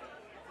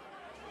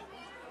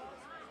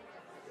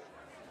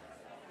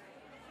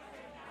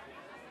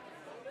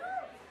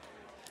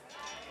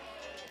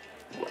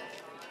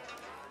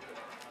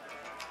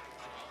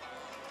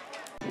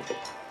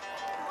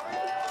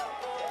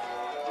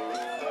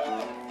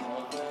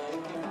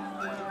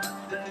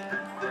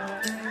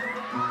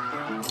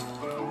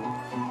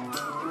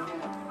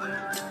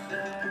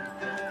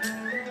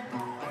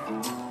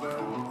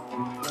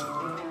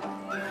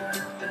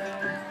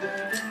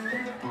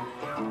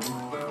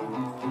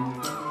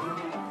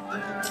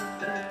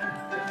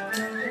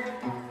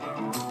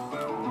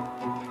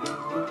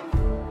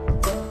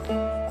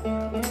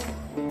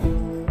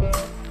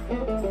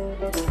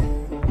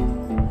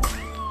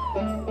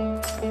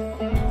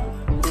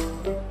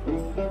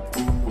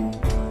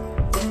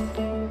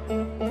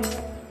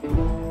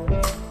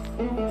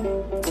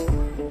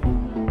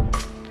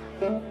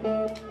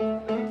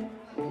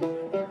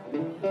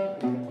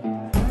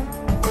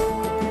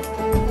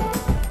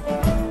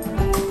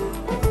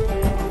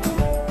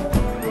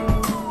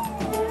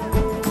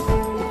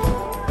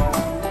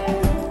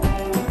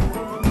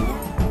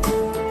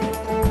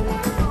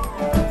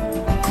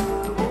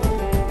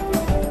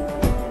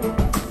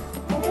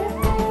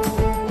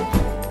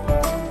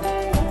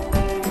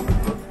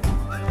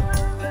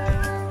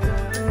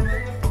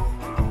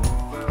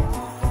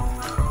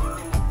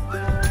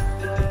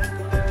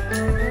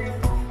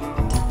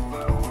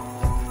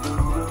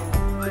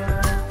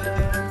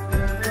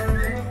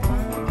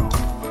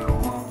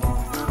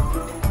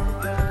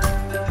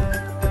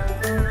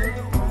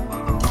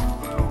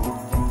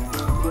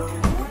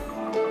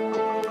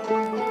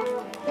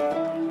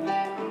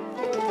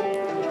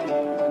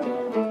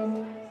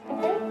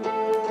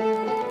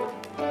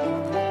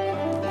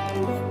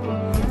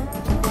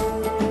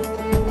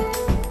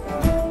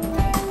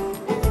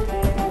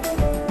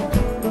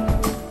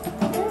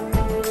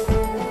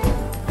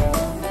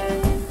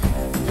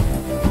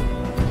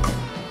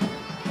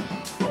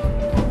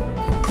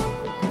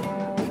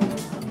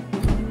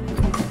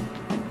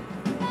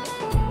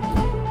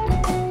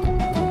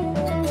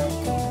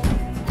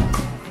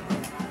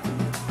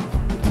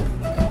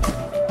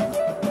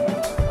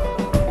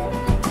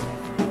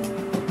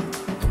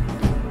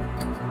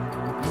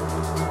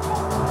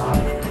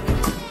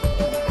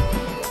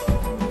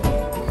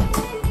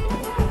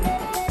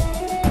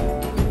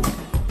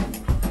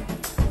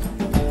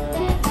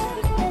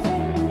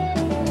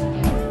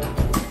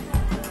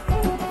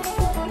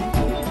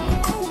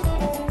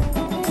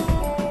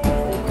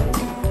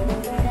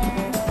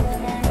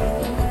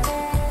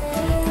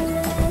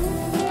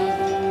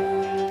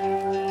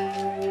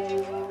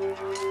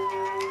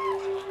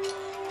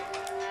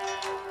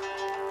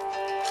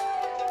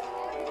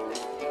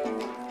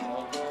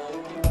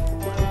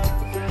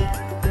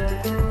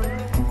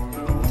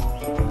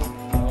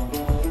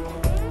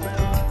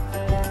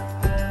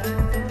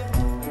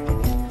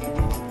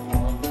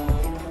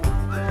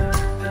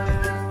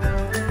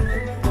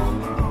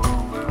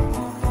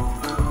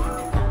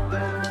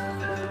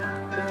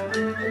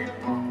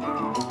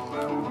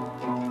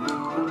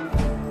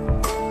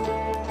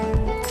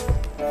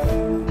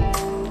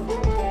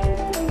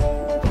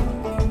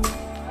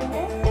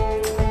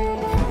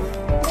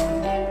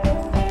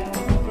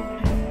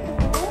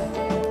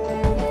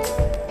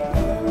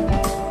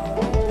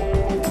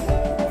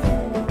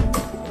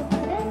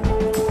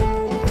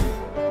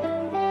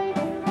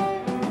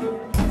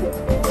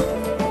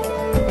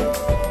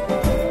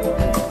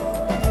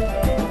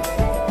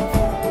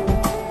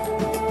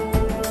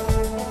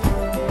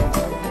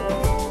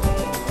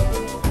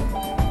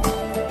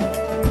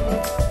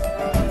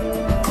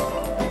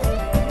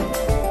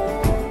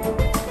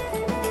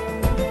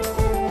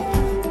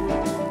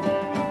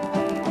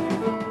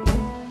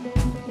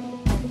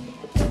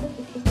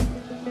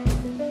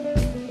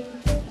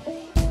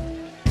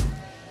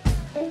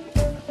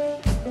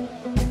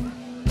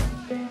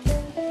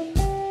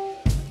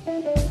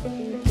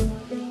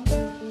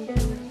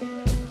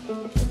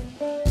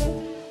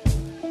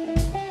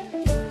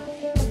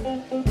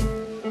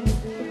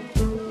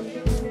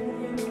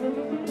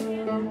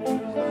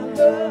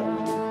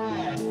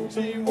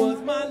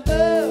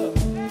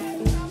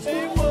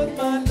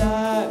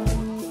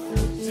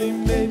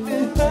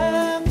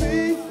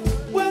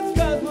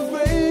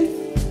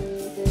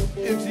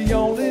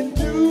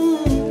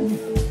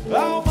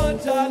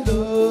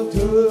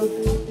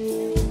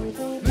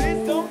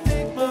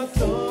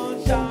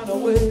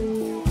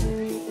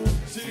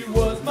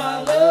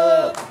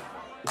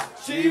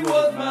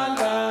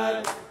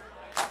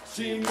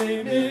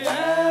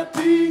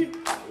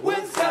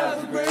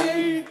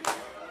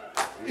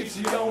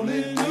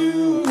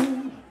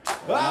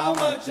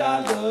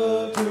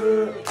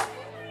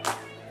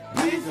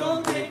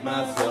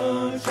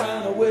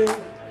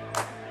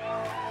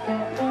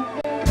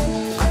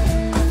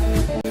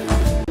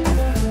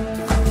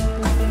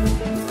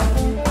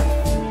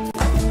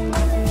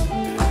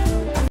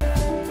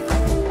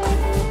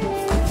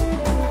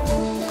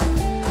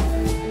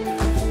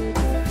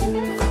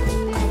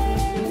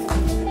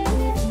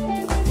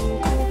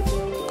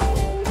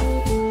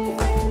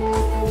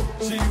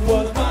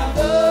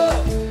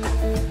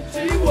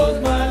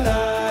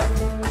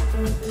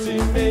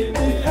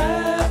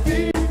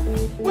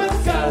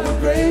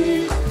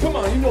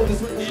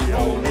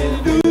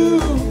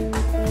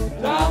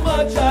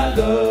 I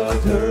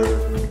loved her.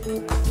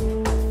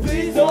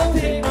 Please don't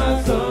take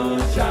my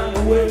sunshine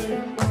away.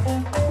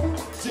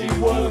 She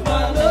was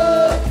my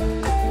love,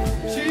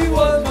 she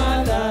was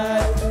my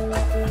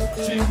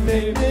life. She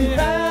made me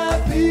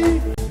happy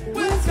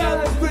when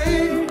skies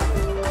gray.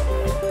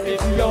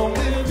 If you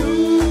only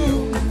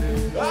knew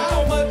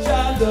how much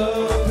I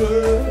loved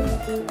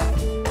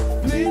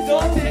her. Please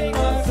don't take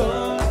my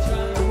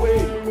sunshine away.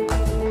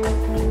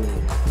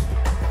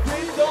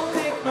 Please don't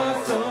take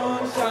my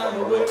sunshine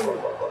away.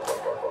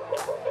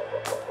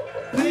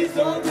 Please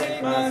don't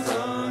take my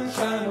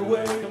sunshine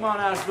away. Come on,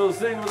 Asheville,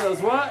 sing with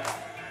us. What?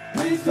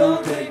 Please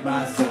don't take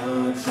my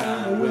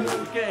sunshine away.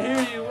 Can't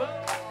hear you.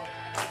 What?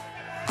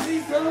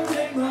 Please don't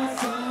take my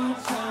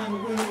sunshine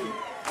away.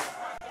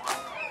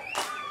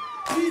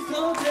 Please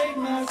don't take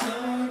my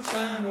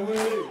sunshine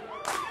away.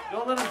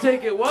 Don't let him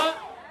take it. What?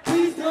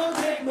 Please don't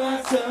take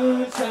my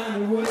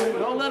sunshine away.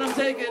 Don't let him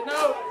take it.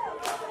 No.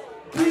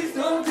 Please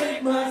don't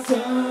take my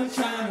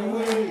sunshine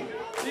away.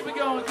 Keep it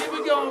going. Keep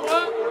it going.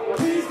 What?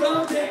 Please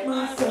don't take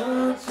my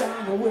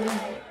sunshine away.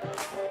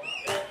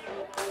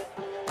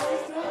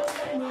 Please don't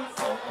take my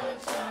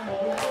sunshine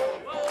away.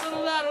 A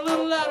little louder. A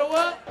little louder.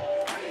 What?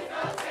 Please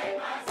don't take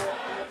my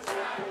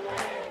sunshine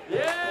away.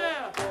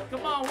 Yeah.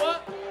 Come on. What?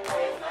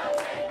 Please don't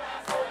take my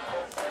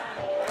sunshine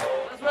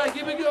away. That's right.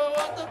 Keep it going.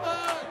 What the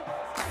fuck?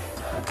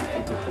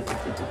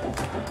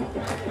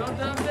 Don't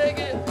let him take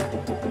it.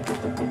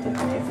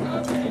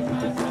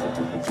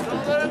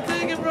 Don't let him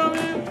take it from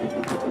you.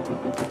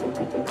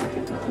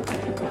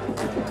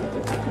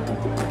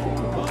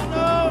 Oh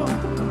no!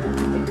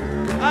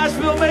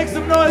 Asheville, make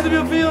some noise if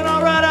you're feeling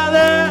all right out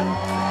there.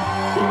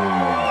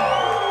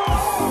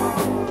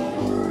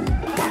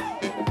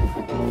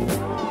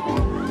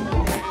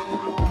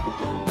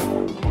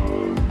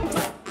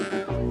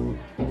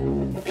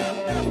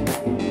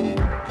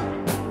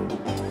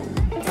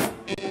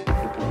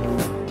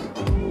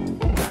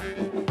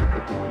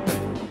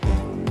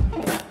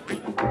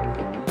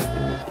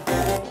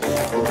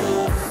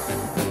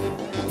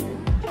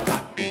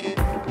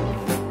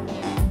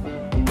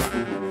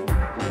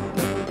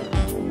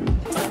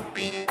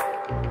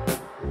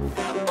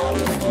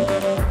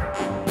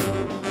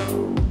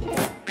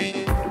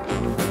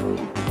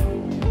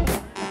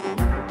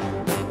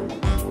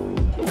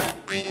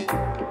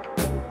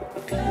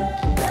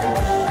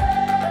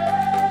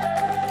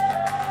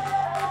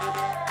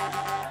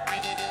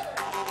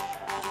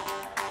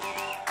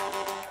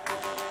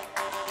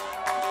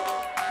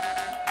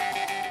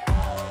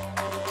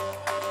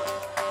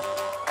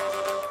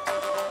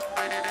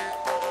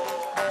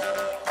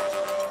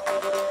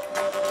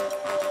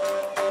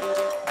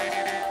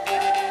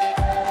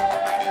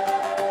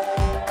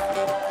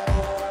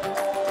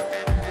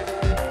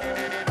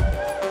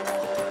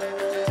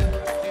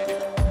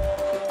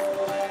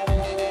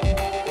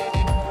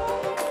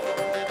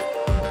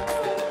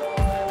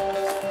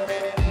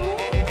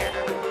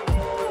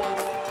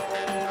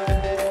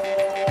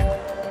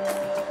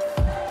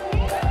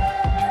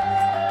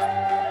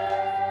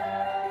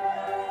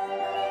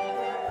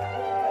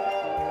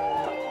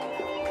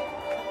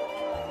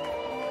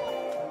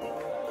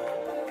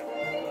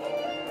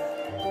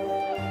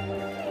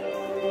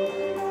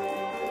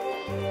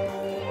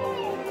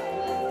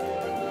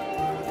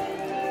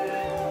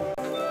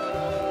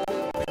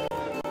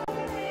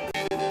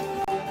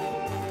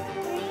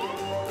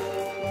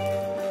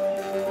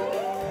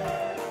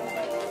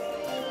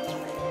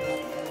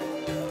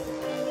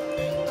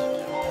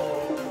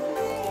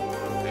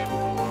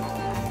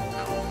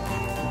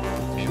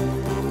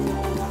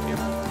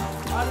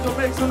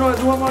 Make some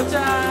noise one more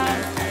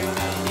time.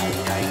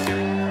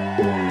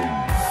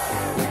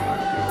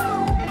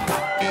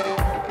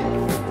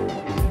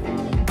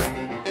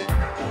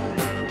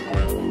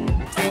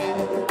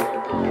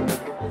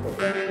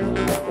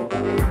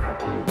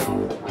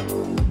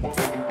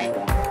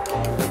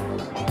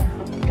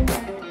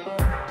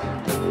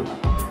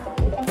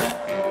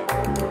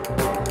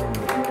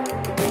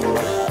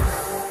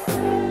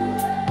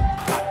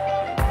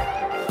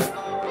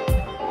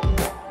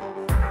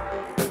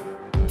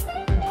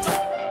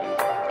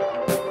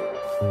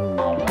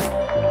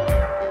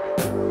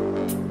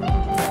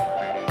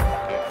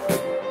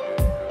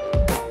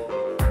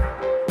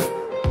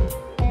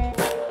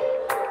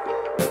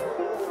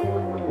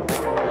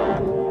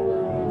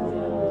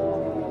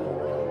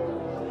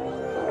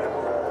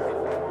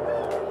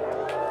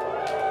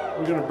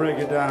 We're gonna break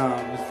it down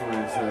just for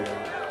a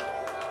second.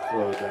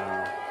 Slow it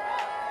down.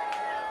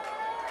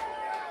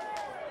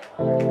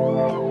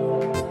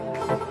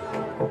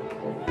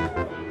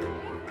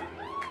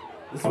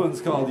 This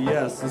one's called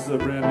Yes. This is a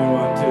brand new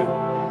one too.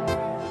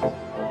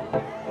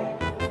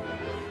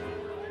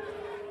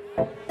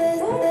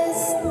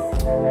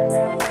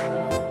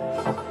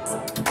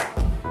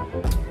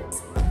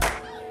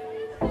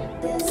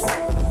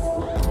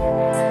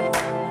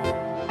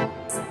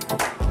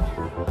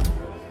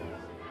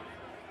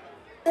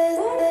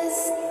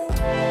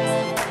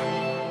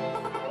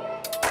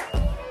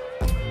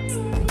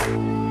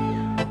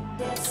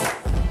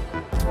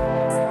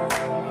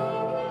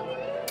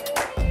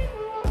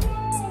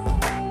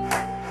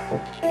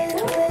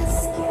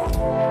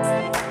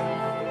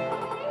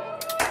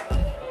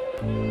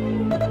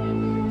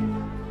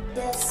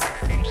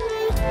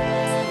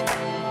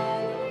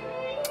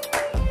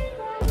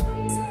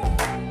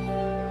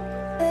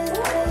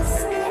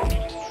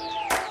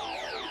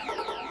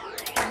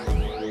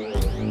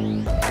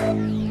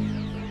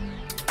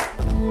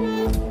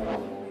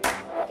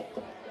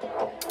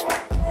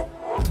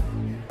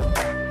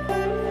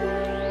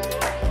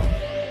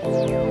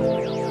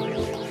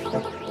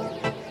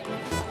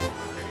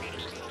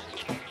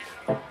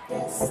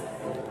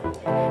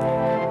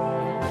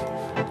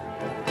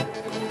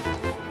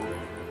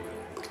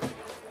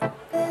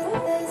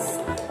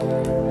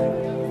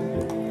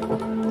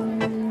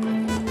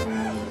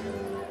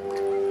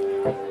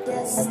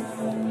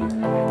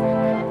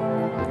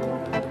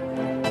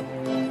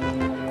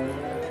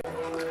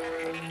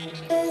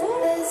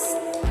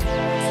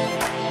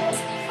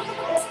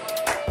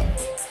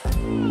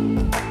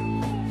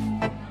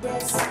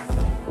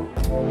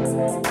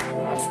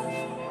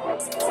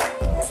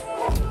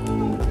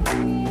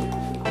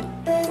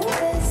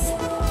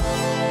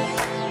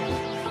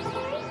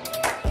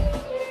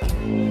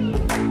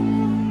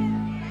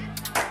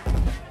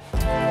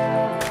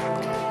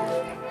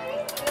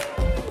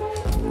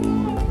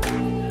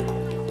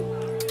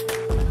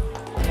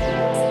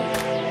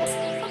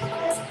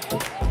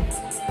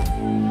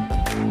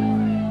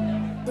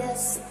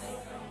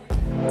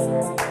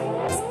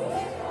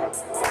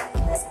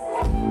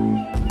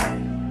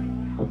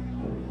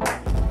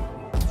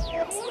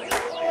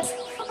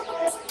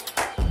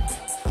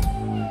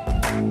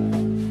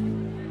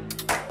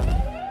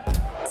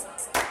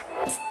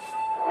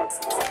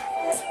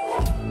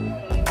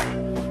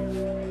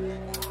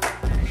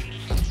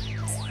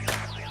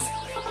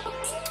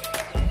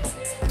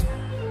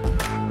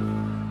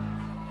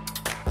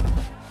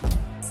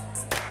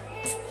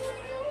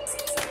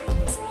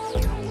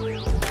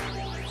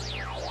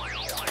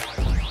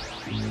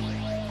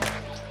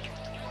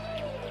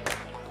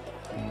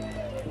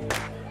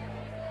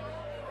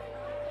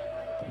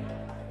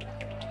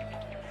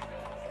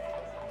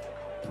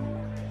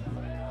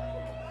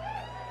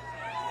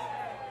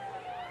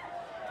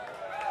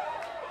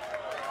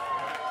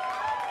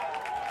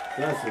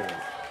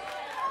 Gracias.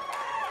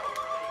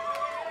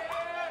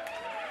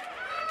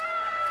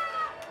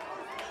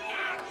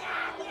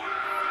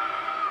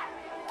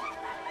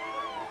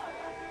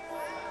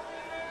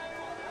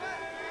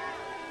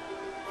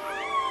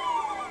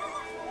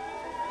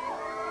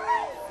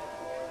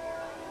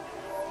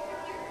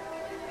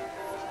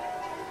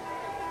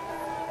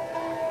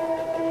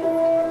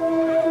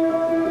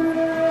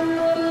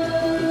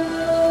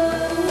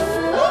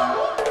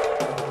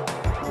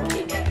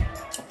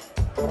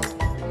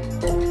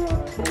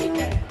 Kick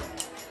it.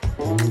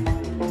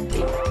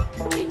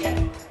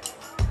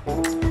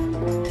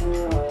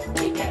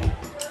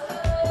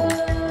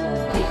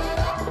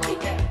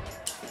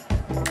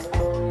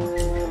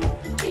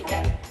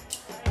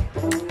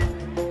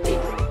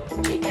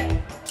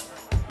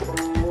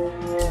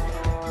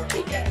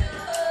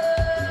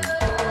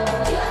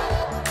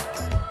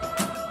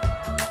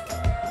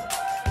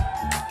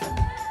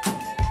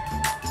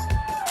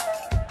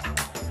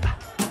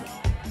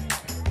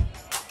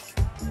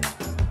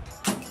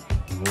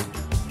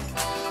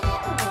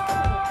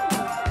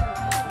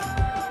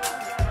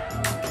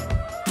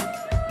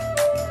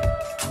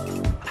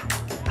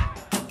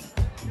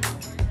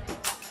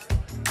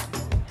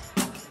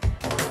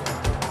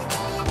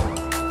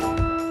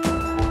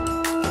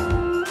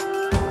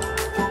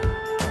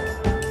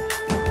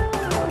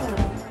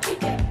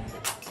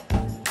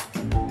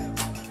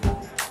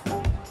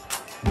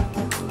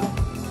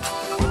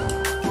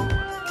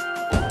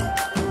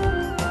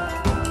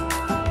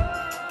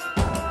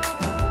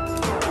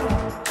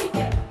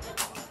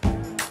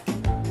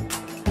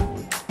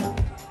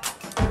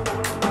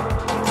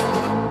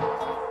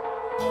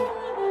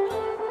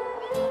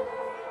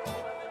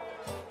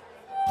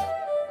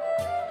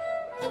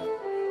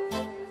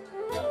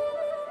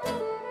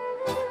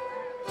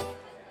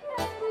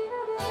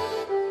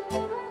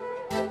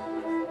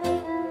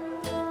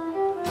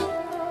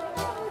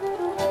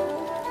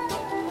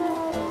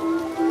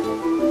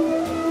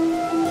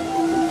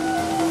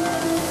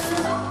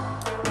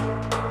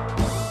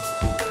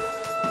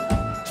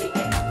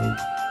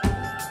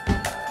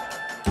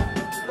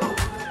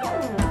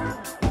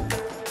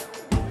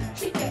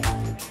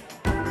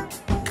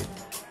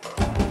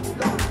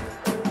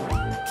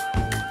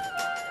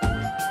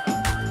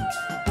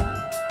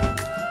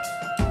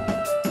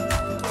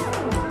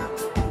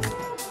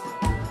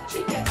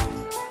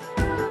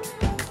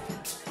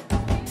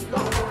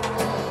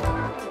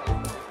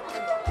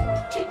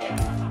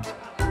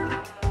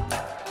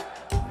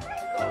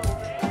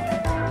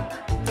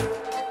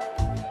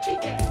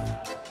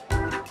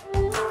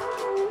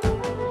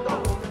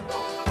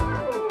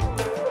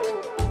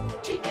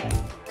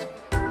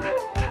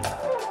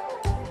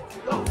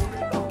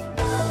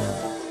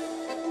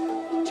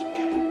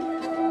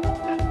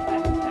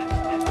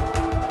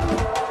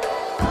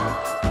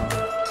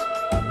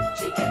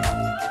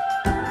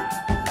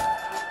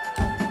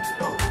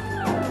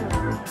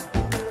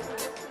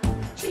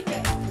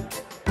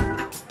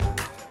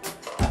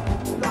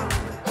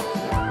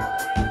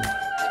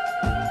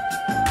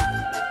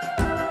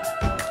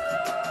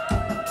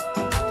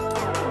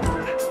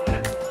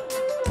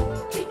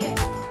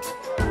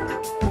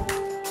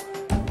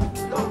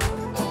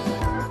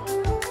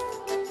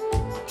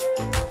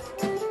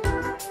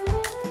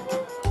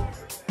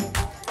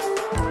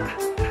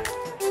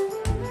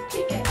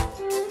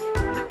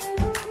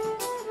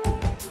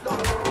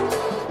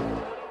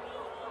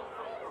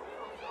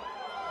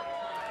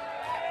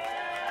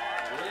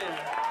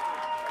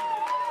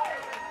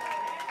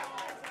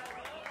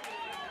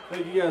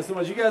 Thank you guys so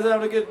much. You guys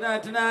having a good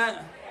night tonight?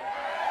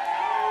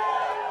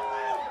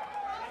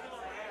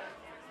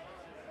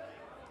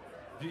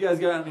 If you guys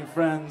got any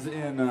friends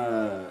in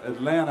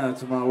Atlanta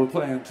tomorrow, we're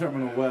playing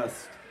Terminal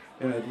West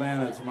in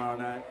Atlanta tomorrow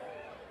night.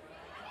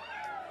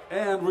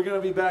 And we're going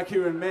to be back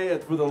here in May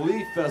for the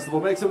Leaf Festival.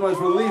 Make some noise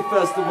for the Leaf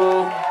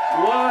Festival.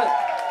 What?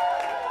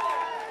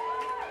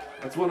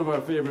 That's one of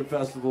our favorite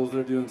festivals.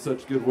 They're doing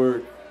such good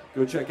work.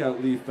 Go check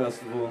out Leaf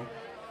Festival.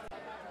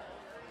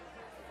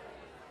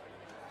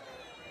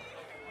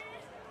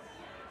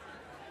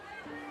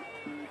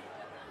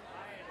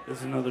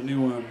 There's another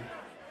new one.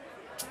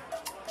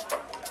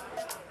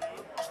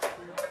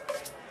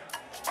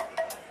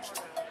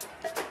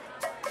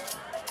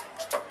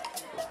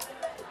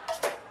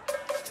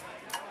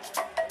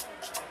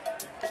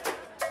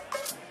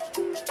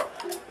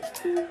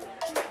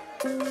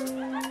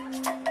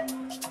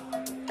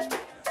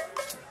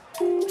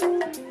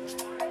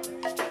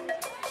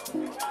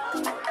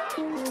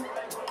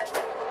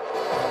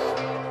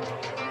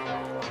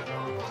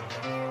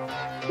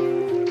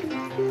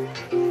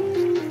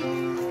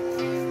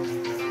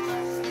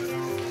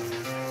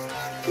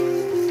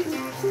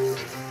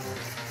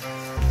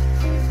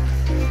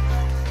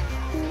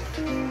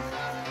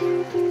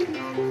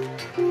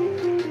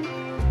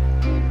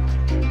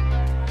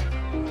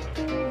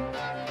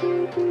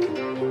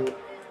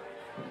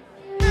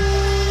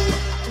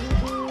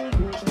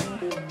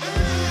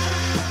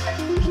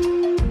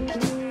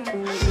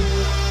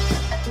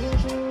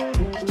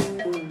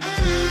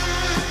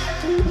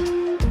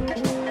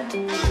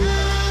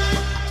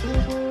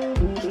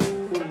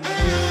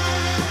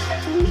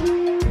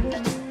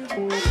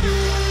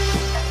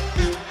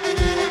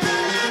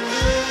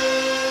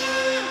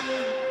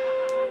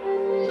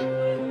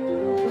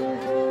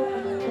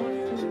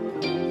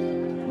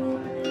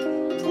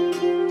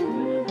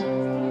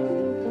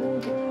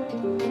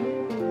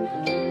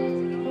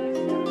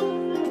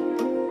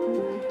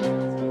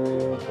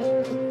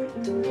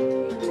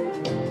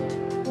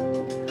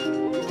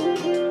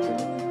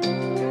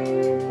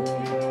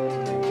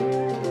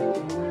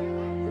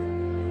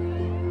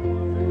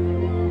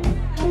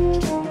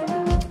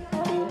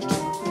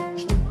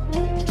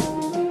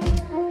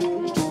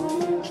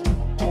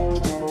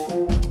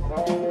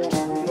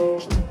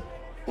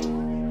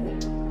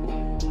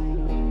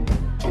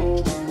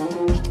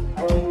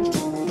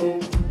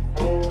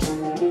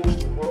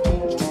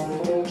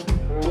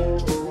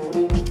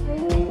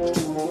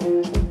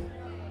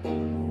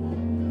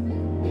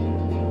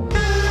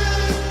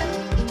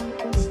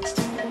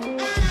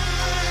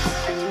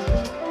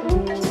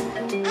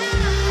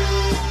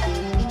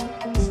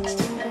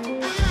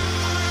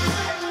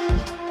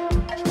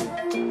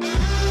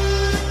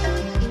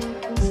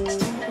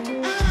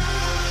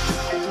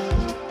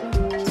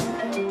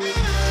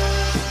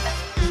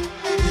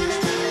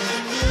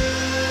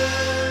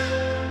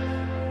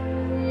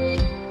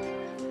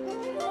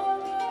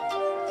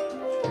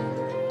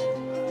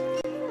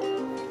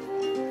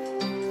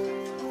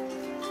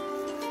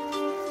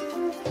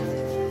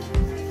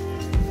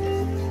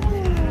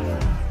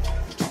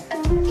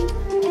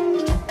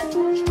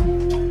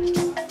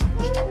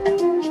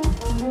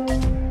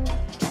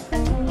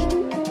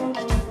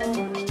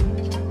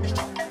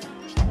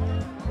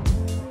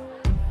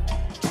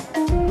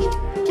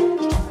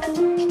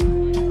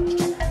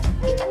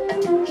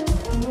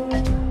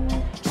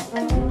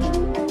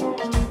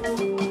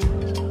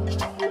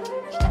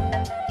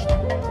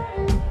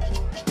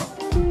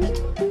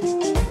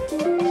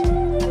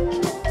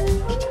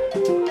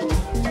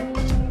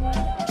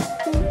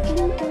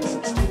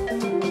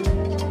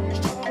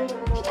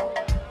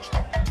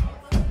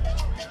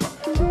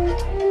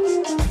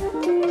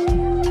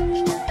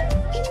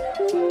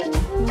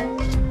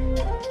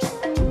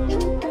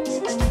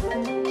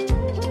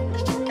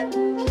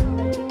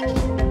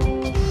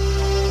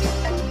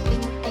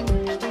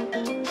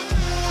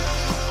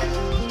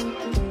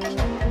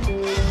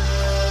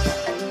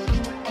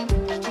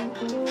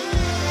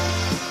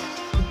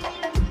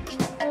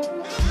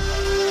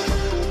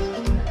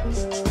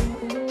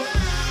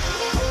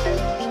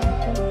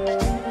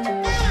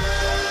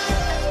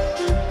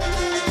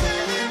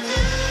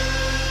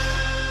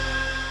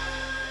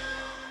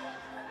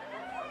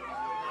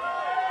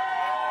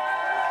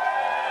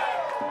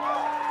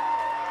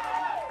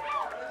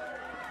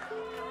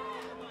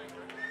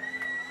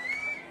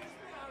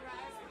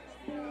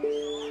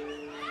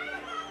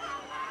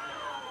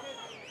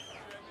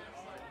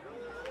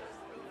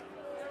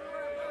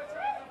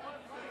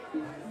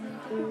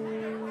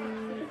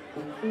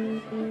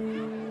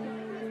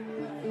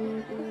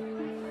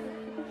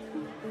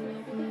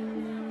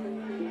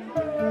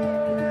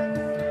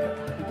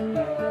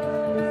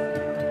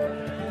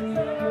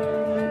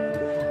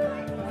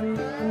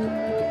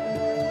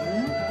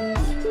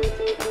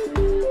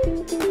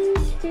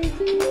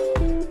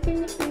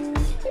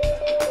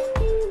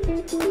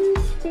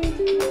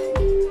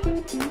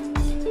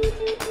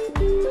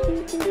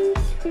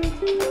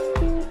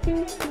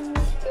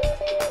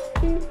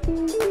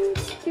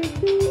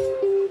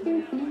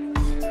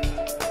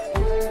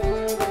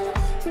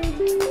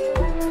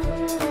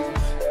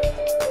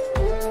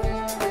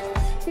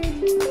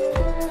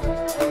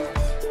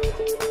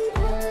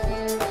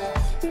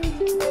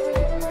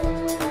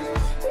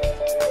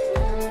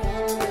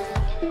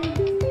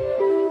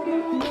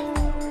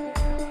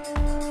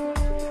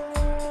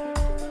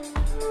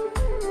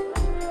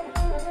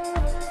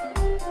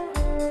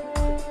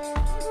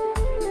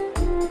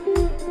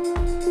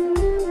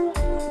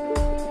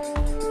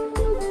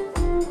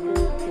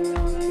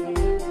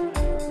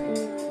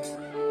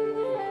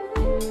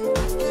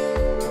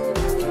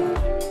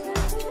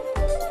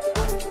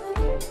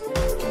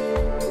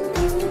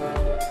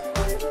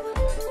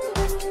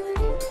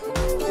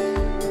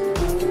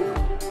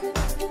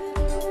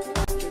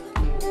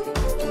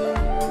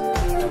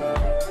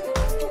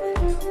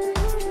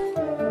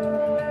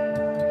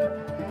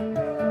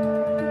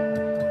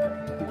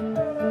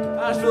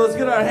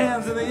 our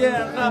hands in the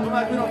air and clap them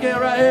like we don't care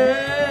right here.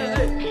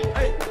 Hey,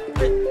 hey,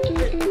 hey,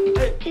 hey,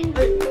 hey, hey,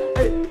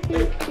 hey,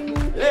 hey,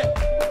 hey.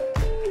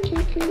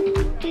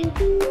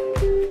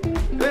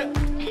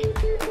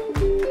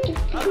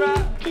 All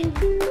right.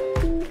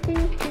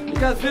 You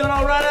guys feeling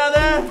all right out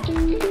there?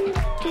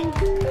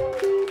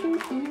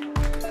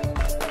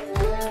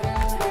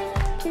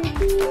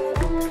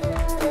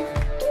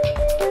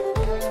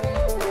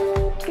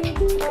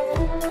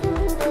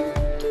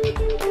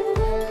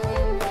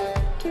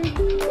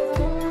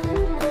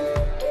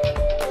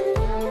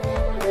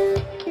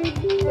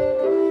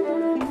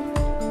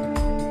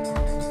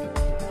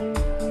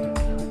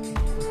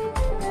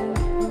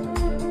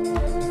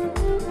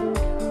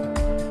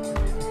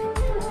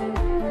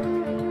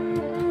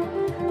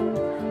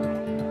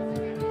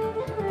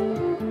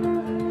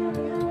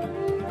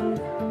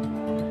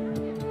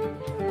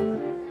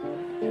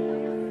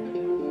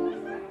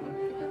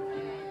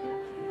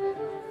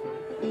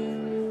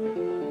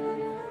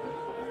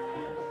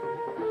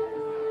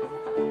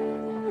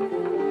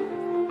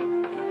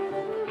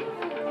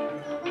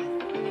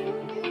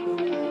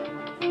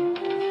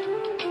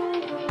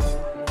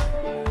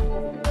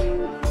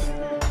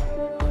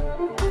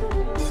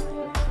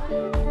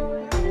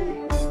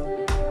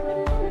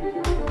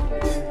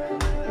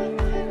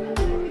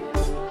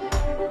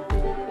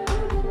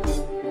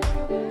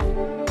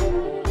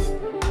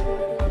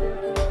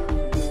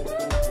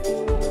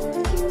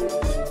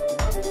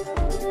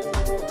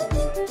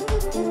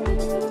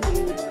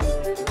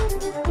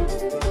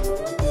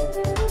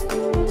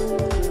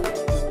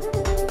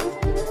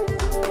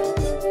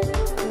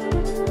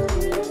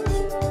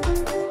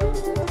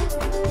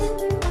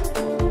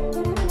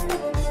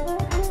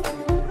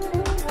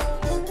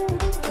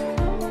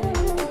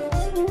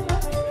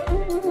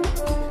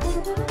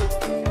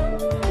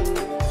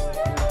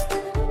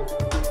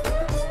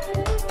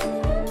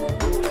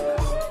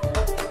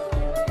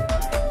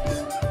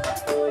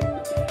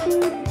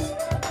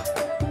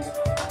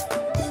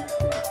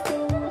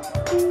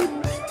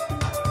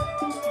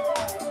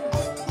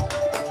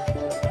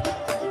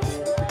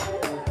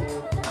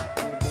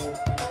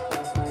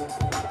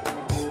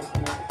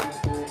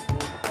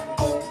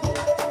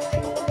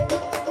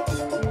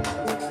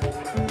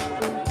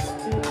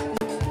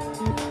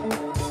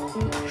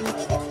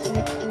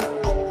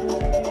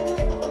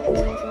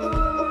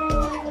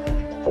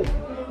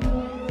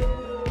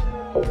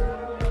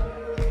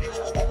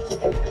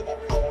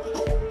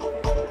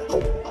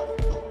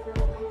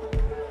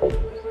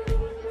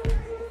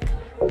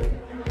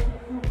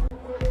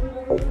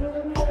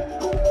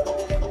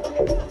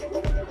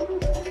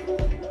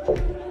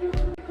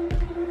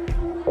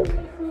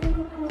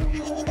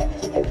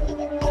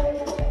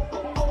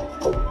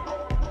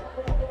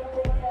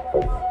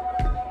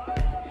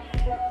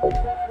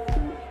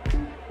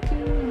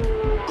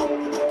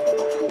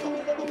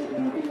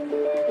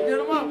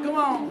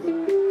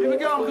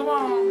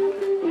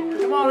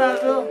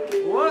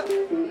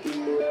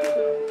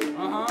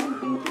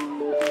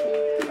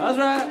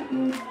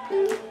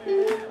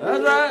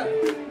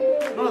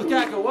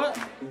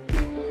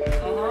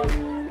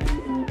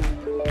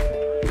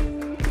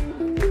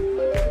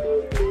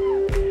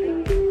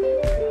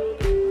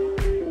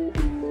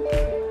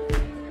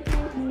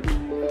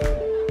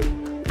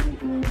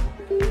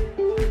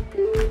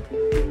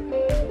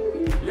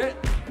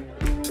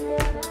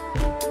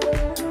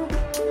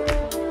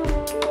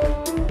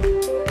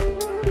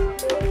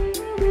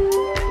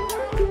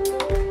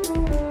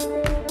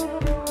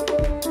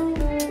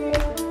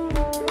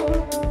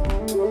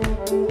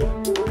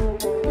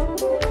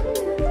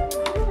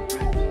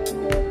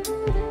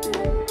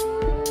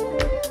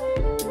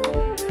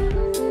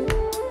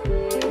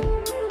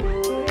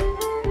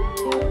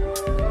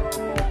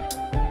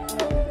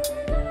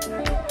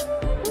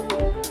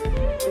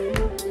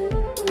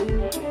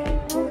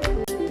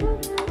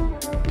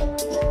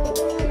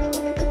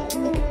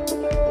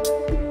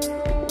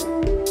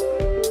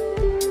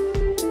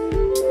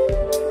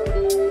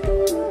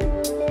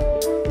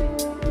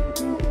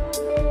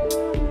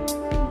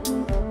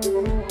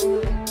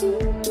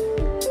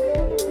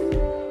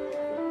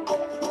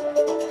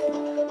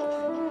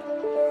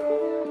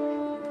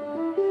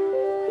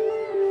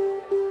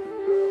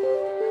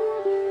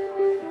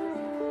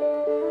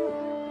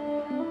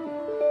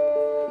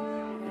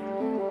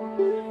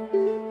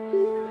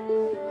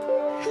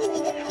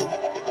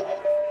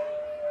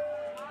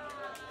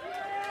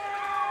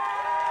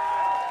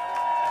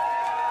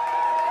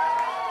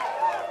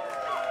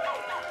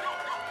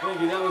 Thank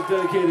you. That was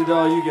dedicated to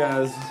all you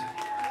guys.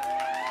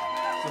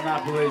 Some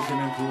Appalachian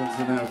influence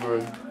in that for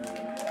it.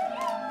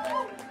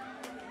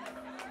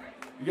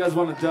 You guys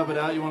want to dub it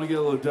out? You want to get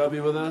a little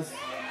dubby with us?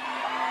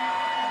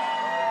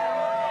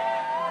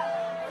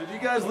 Did you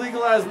guys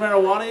legalize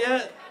marijuana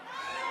yet?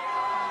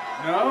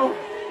 No?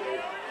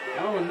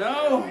 Oh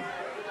no?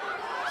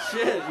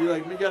 Shit, you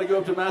like, we gotta go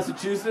up to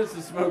Massachusetts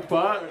to smoke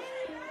pot?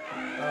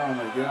 Oh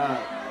my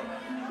God.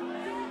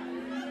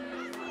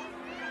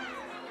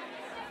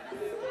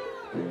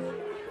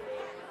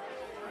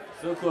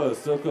 So close,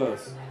 so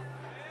close.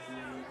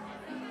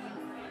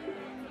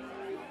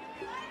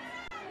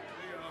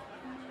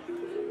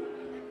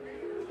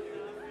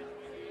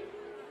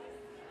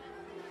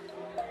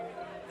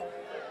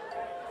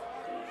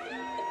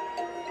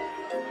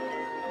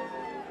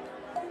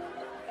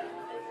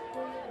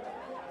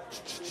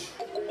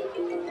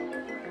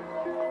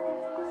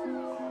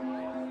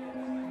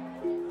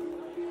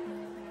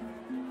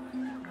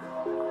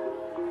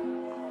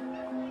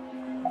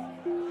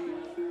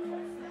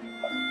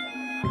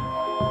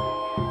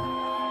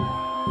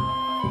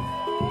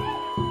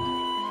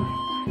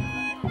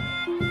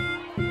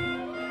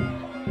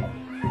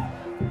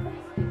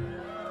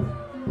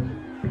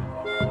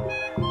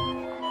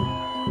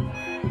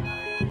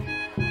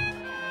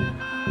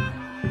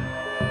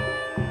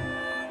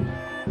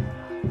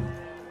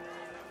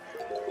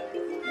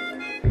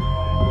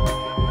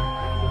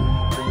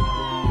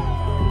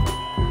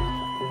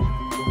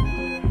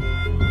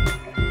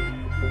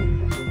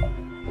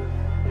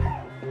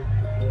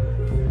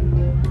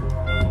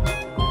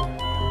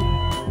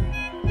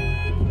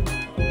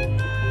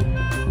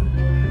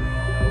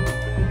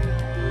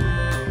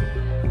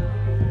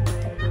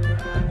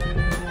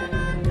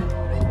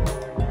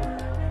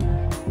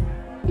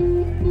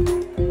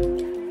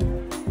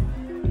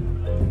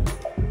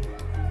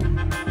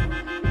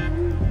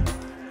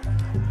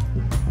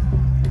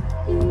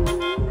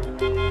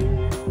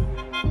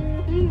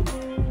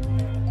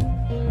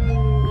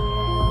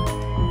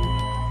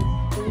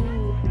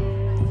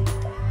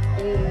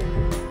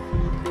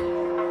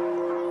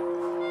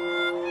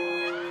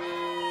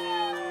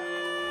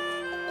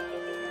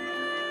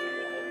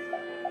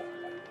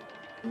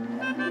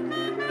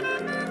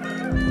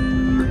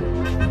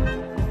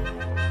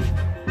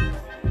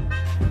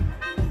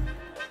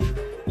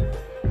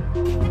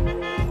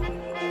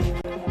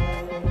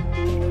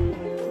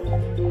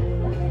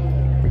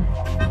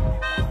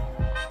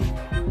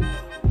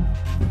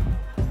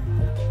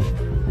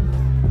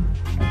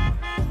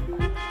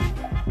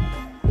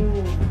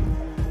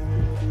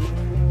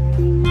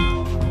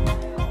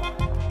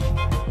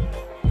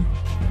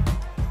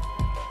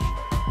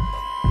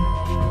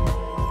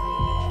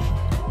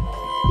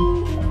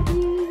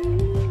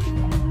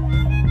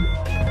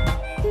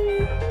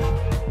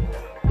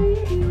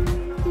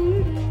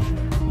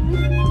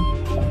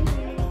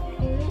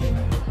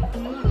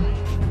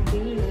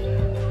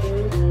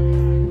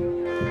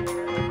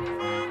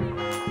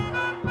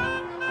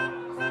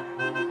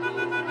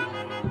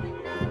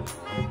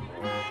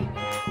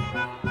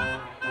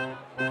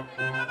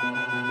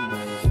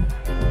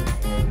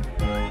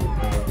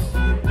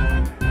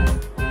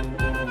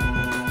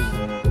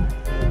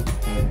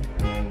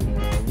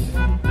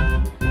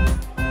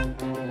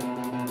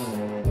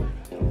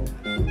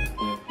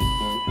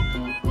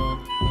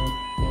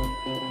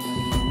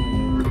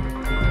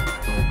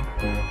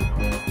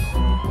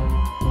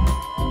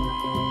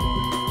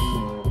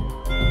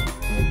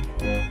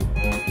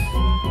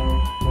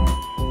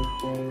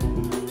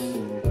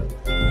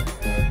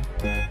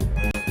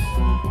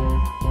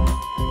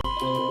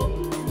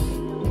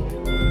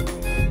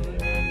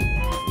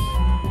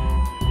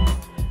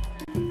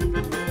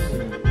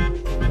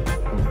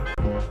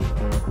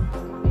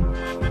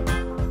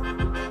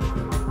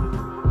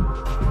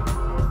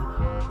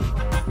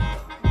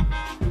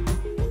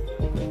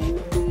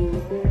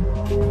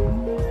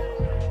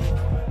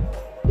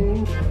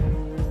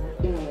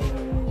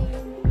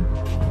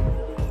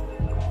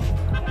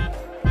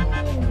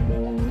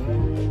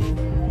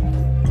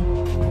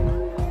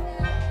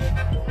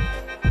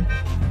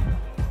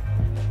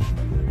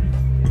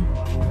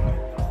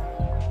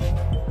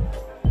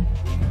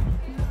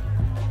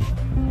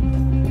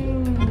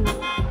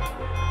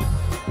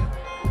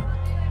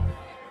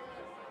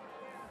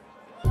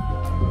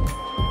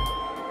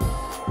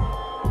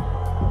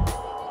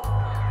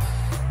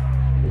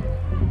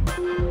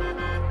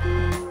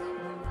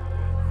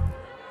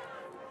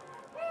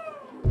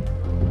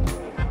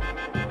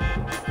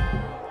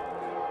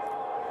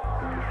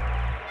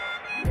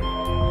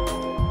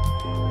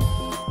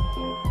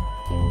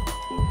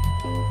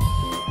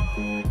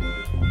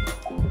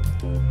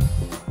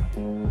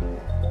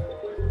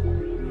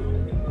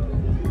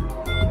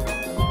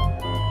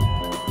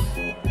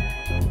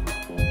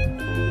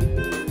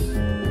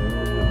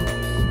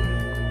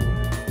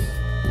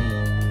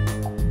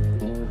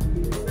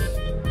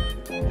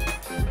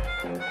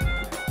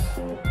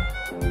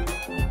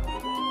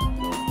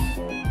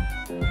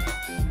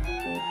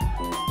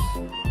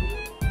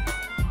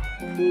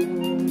 Thank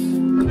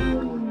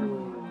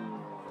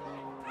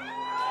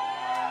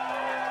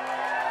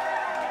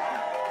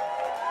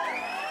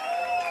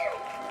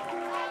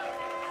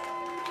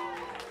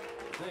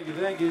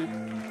you.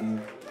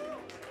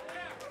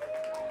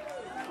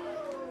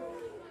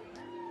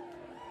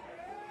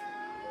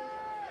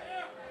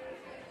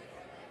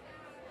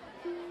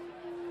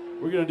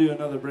 We're gonna do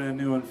another brand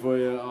new one for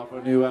you off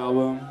our new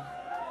album.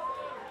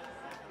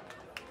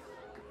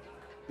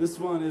 This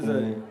one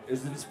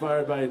is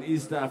inspired by an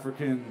East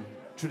African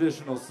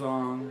traditional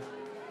song,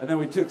 and then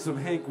we took some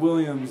Hank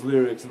Williams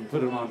lyrics and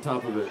put them on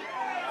top of it.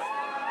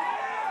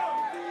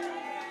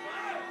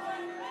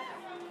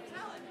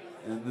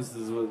 And this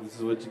is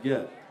what you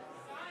get.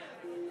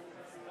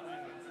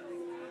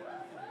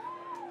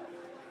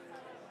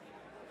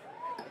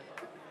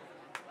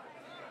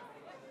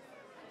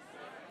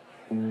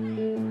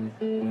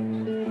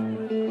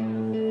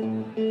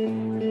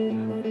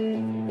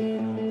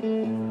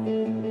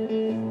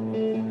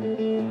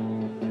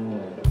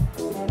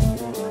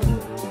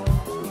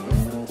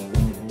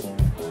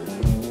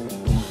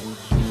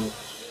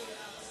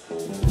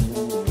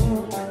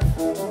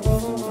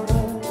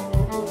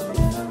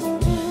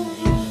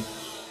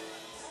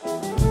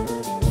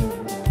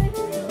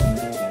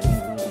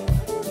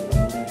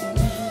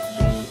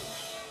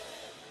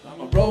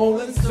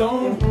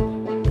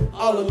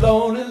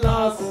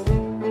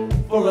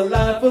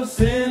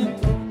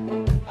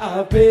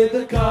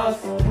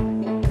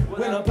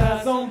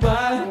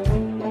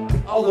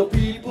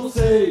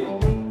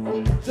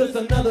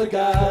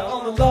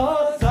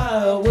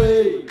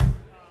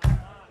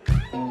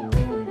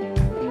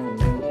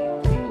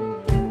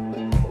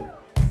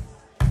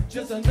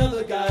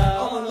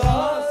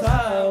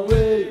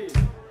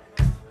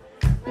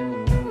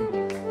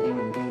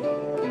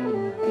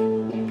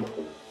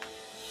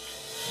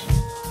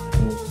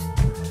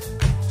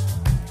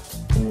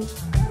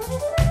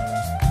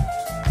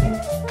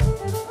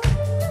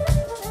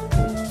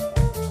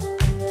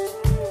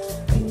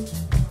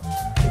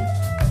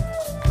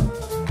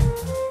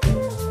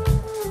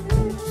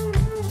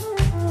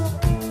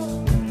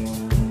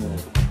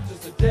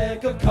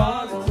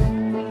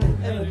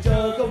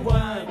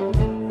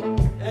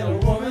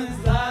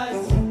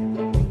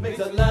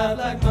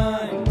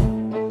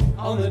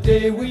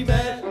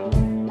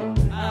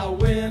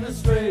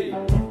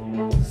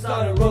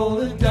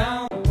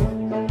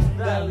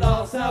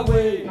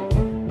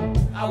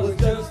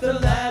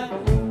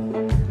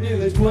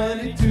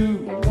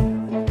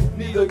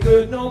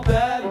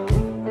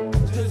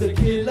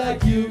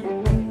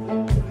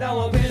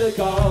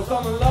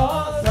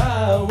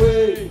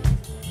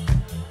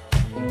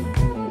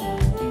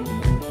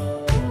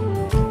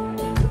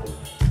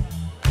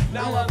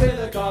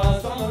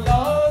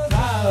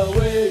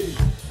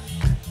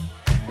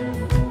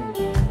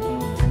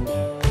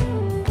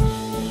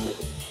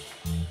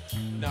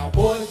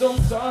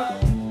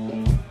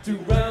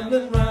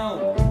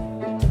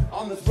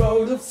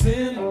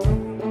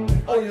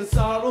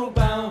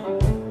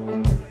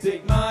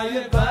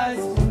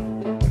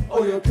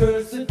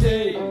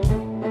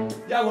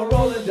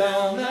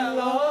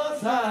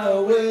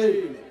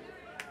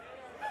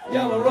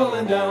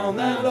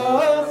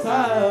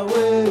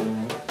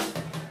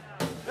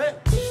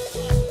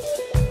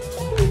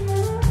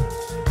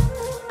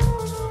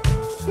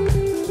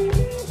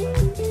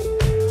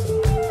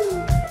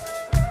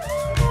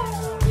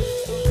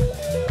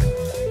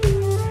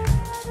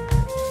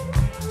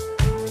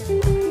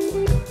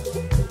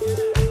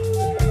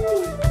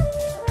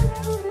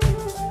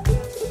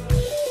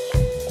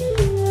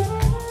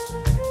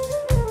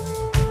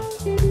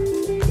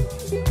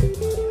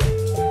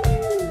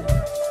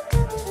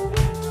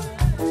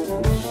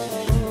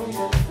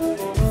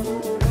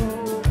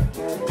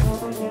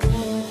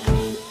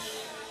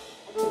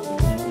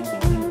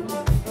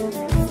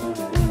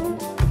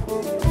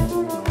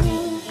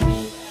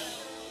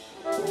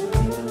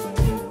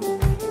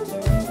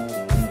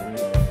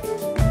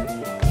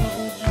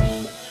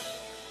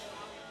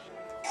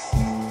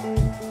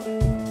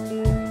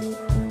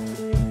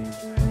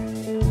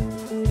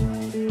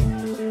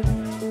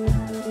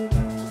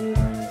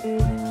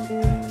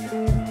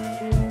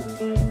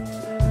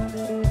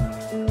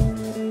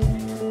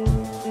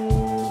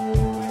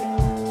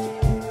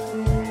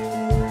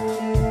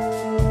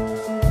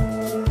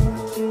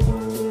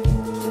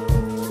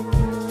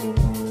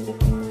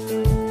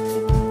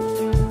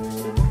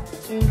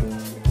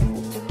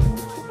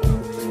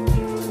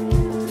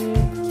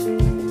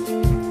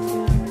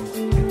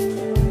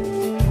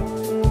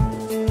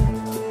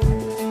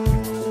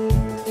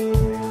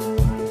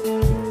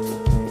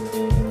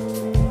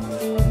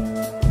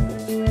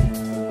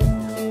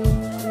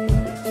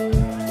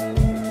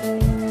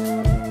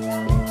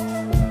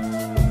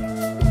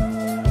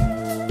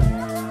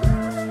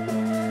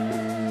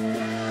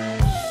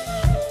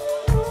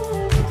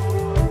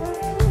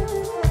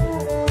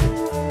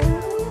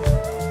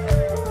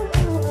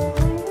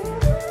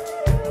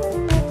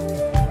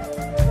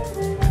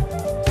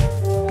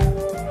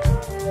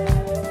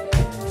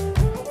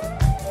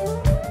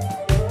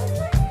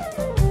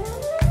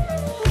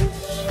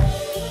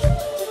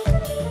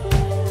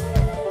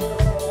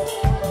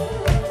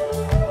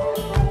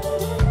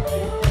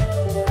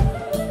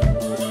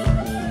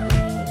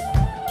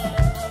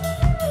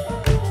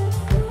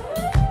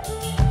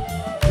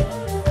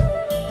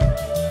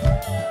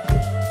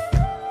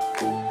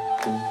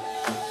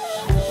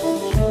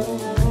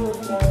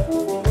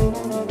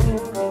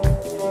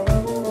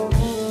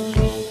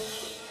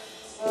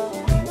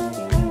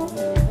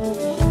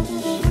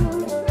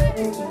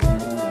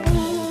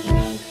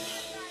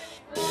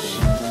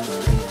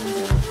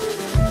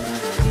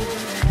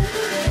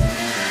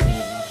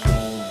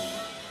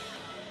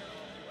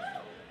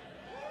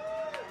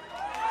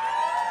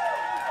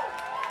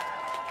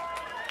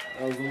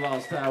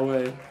 that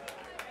way.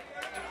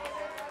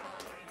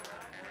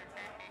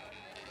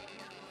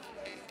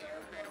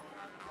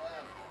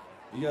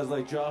 You guys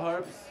like jaw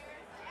harps?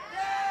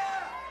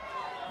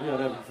 We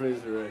got Evan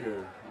Fraser right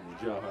here on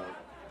the jaw harp.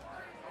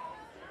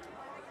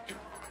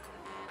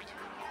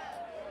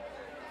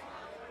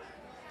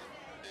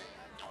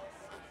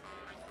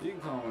 You can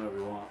call him whatever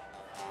you want.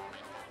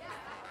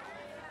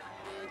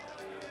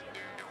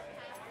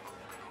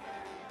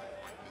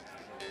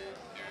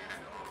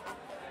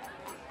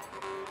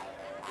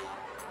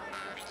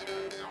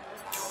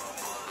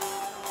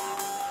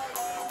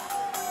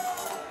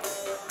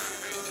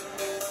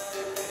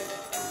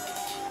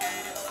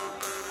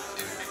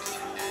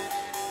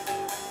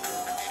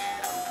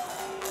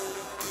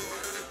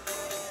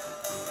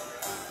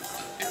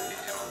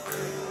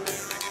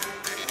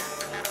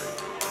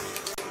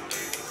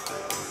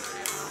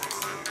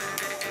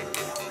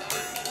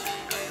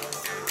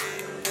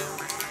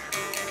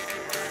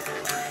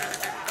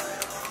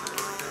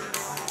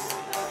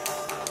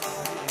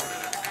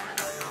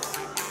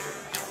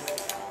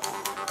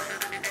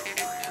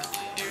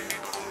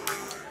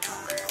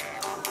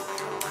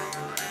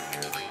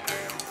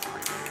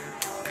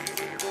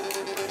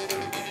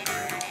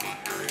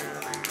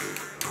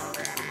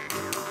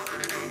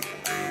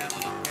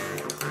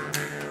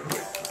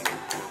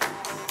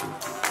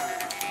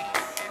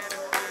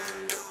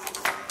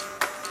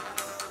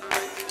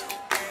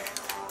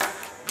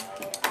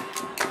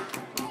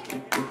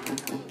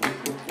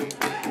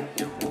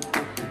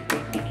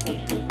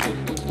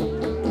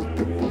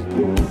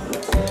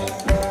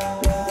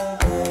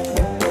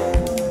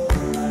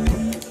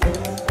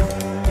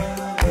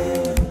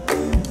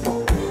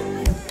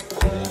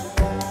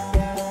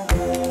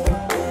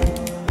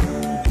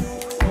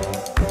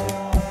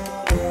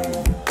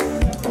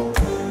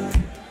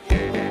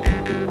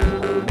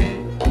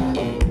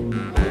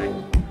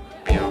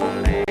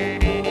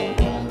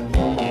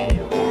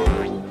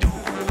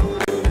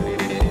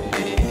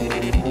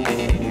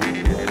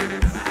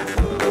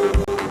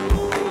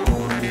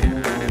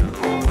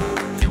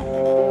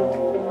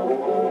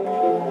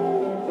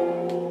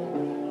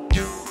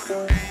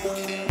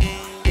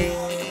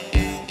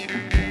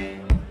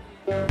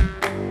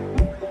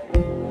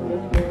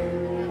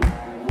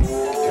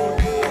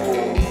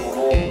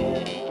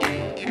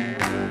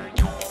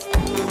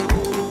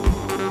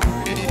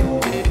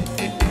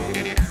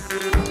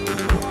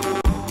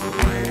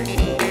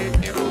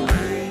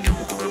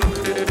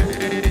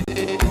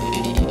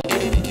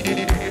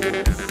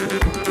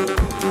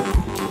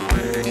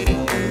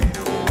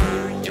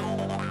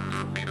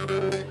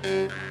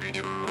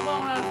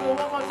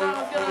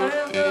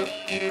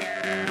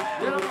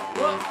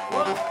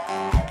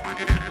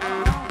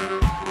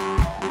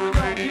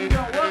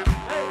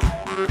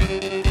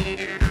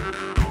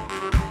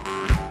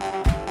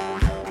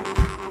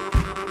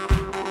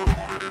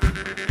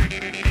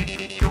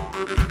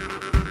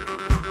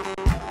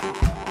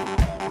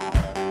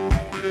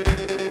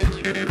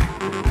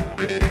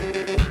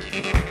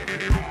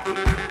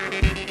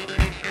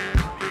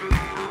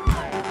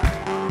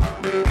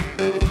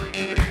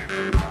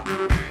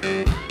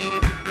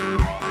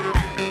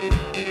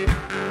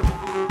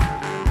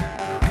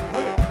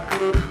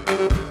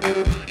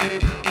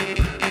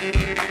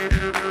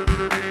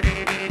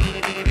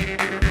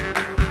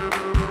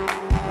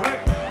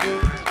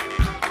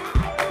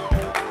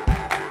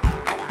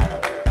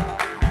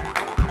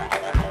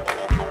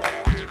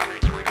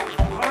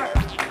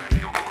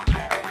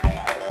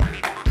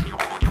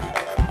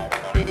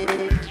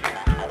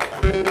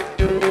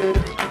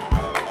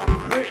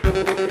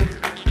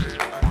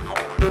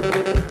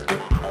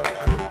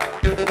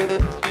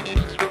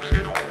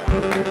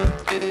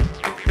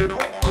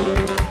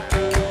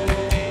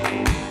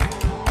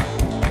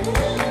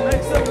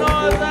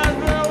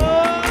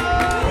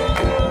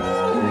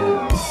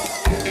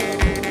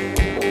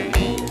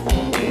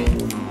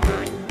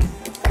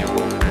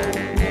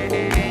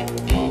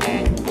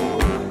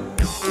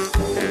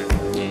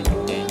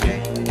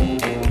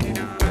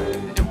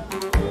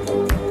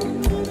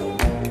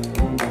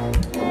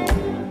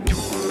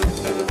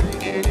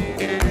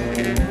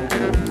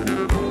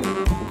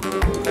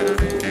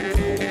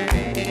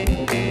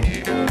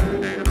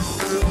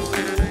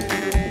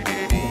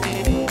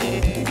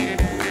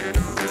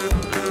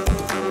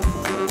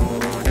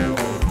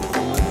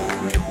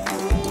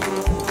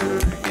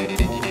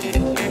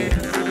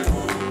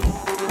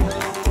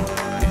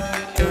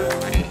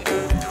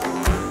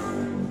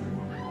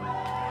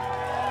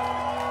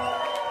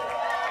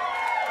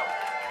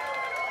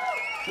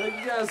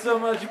 So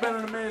much. You've been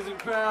an amazing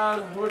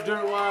crowd. We're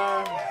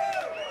Dirtwire.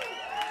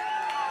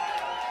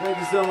 Thank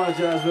you so much,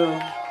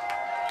 Asheville.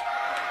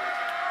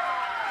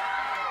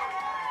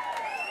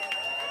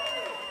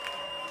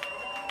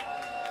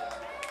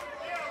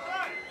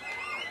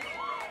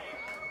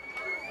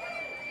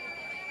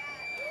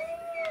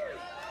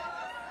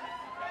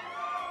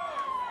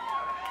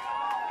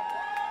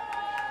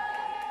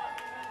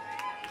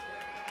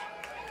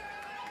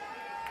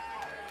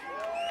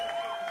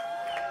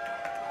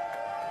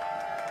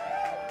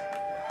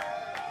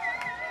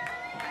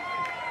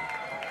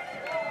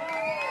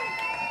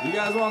 You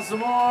guys want some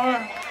more?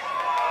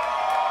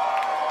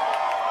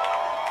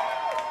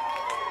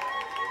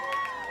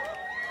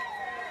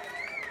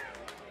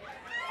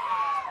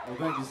 Well,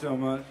 thank you so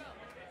much.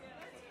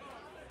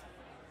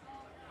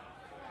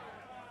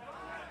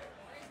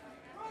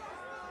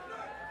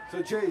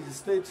 So Chase,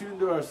 stay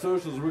tuned to our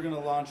socials. We're going to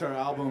launch our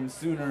album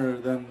sooner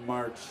than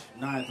March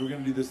 9th. We're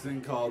going to do this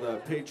thing called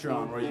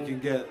Patreon, where you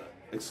can get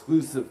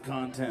exclusive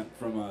content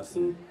from us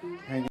and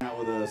hang out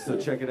with us. So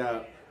check it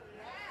out.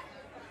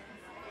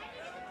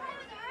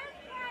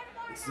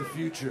 It's the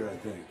future, I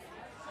think.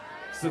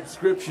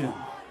 Subscription.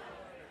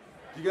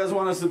 You guys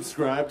want to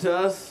subscribe to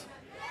us?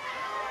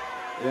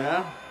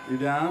 Yeah? You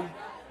down?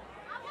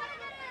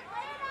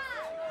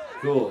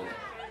 Cool.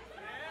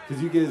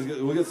 Because you guys,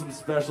 we'll get some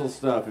special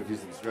stuff if you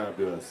subscribe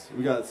to us.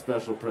 We got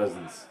special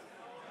presents.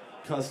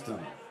 Custom.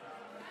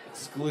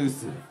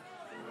 Exclusive.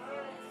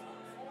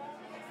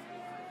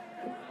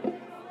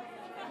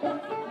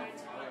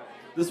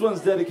 This one's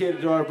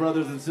dedicated to our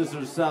brothers and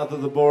sisters south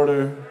of the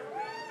border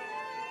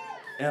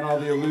and all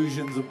the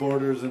illusions of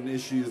borders and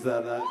issues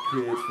that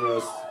creates for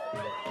us.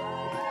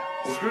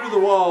 Screw the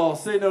wall.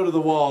 Say no to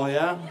the wall,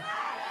 yeah?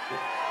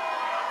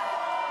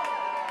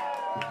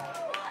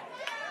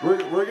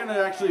 We're going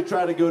to actually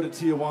try to go to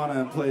Tijuana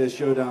and play a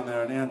show down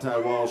there, an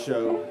anti-wall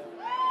show.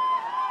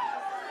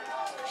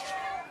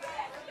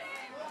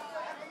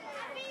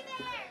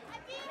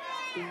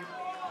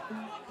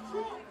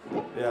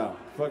 Yeah,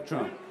 fuck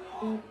Trump.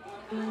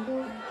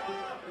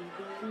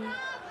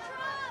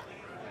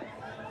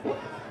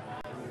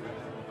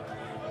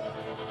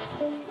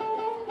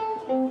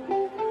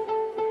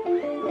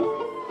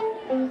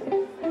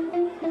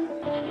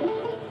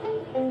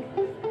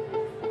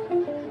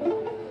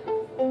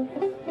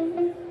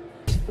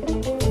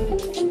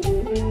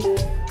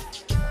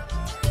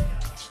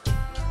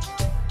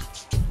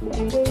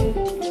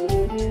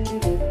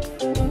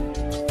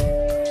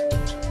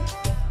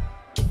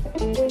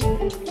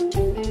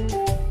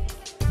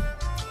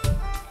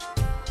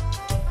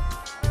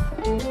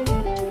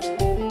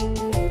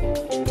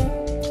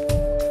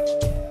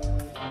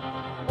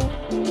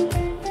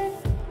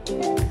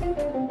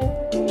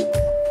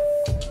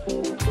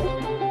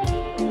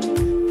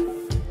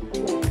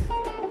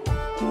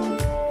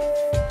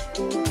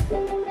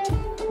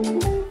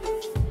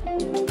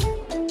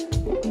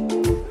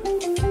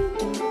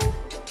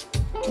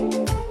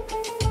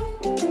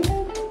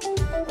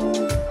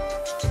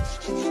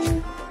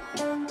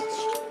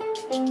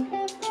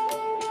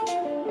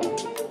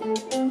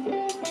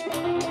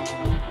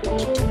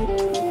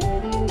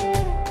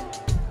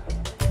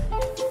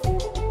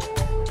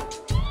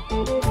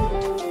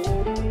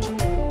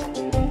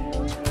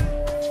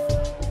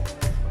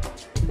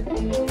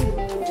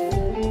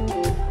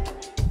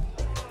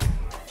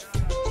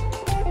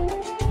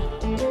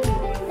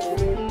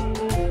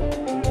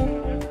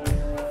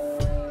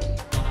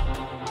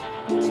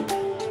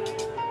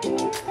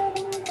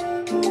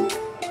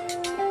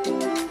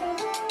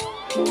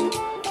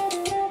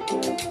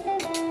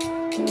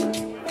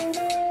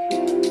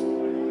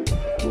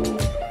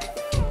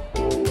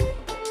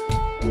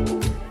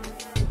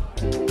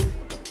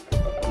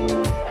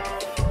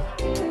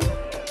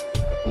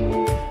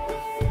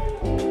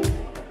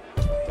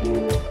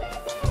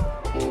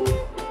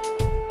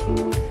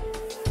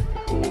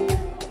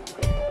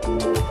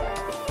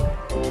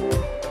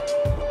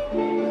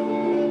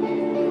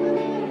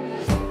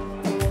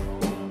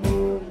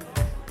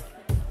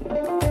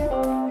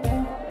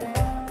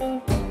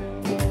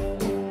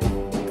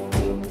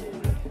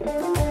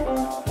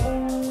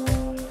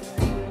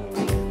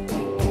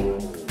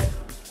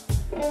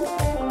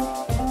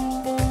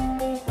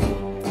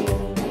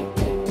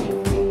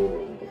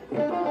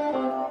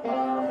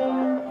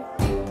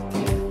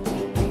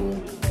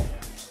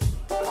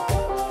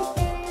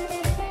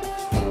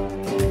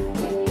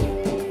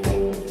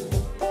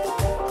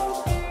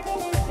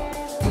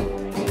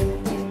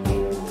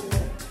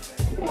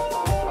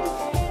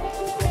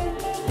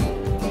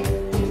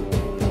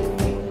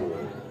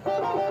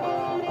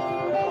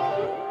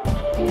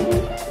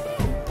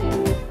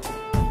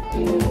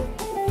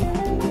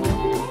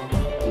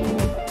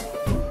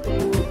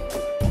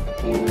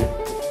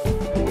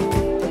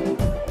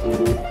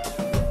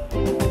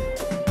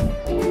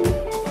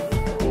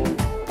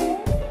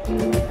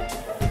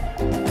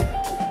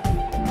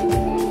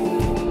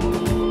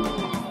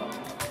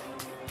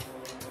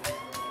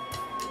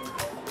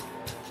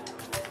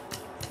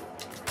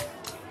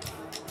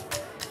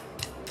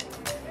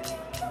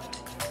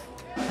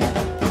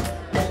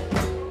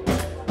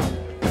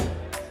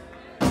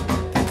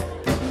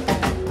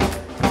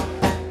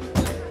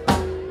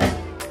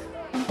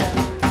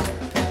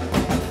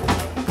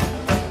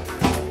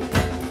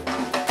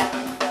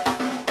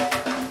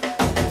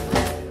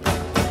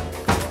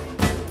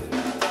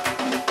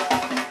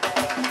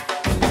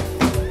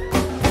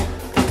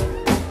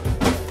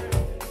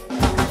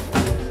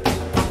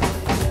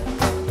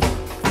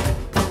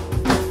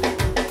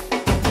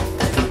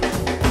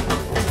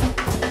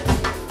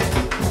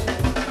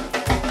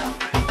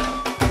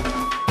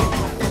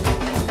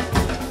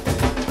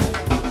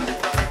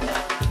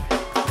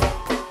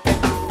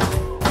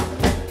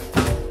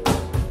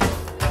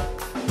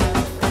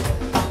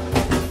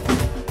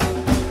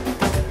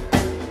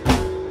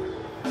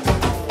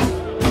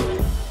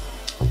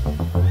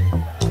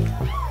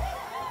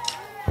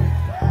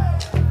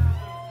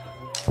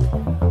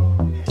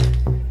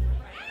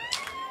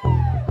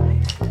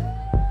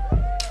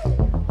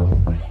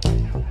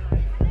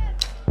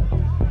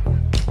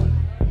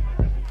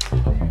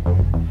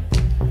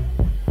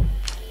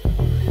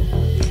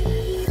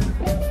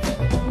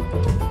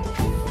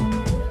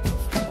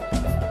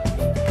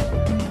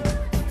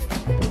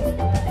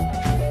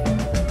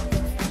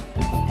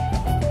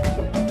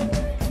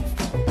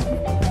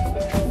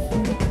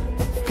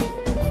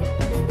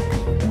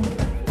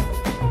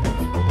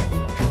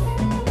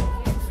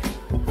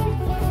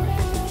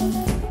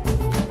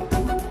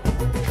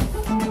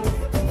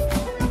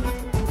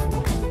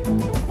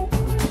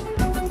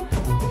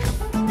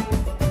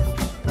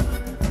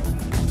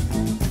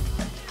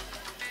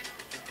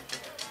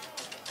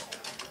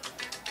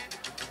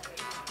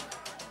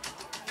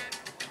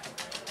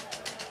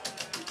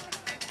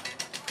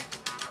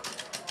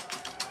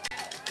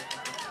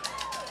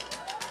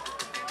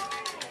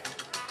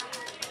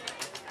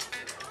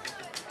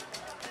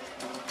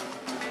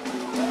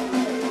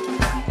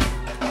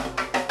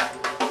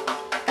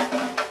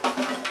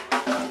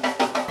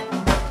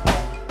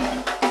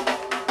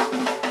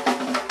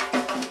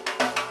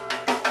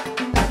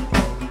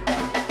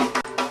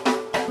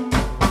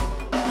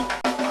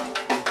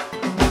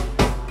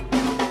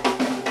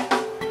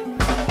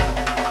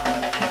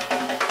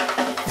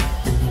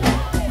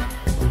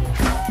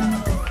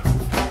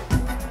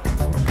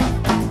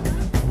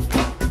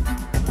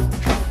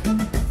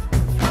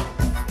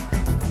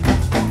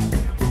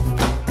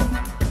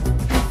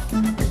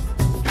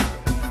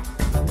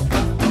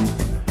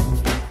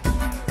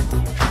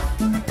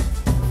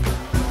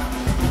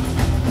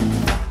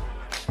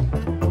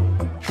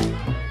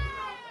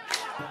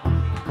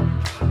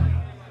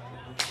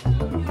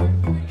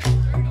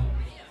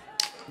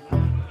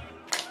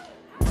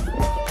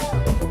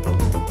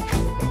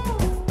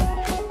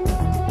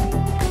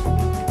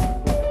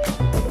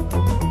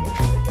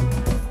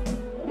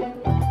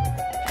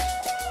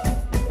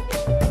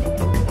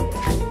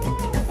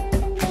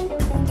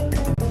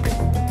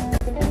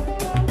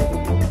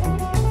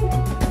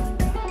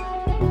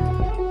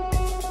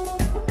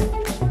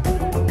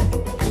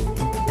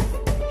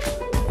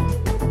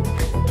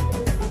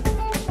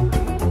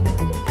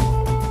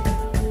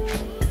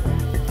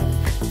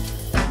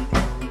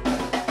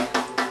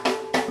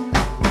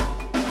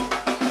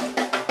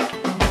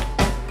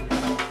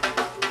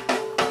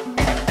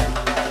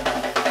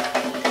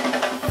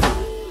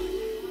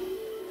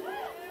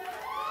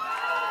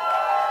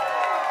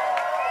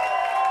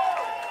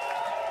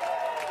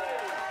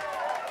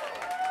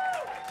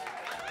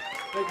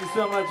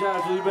 so much,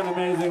 Asheville. You've been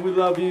amazing. We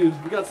love you.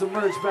 We got some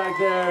merch back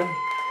there.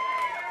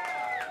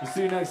 We'll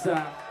see you next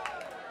time.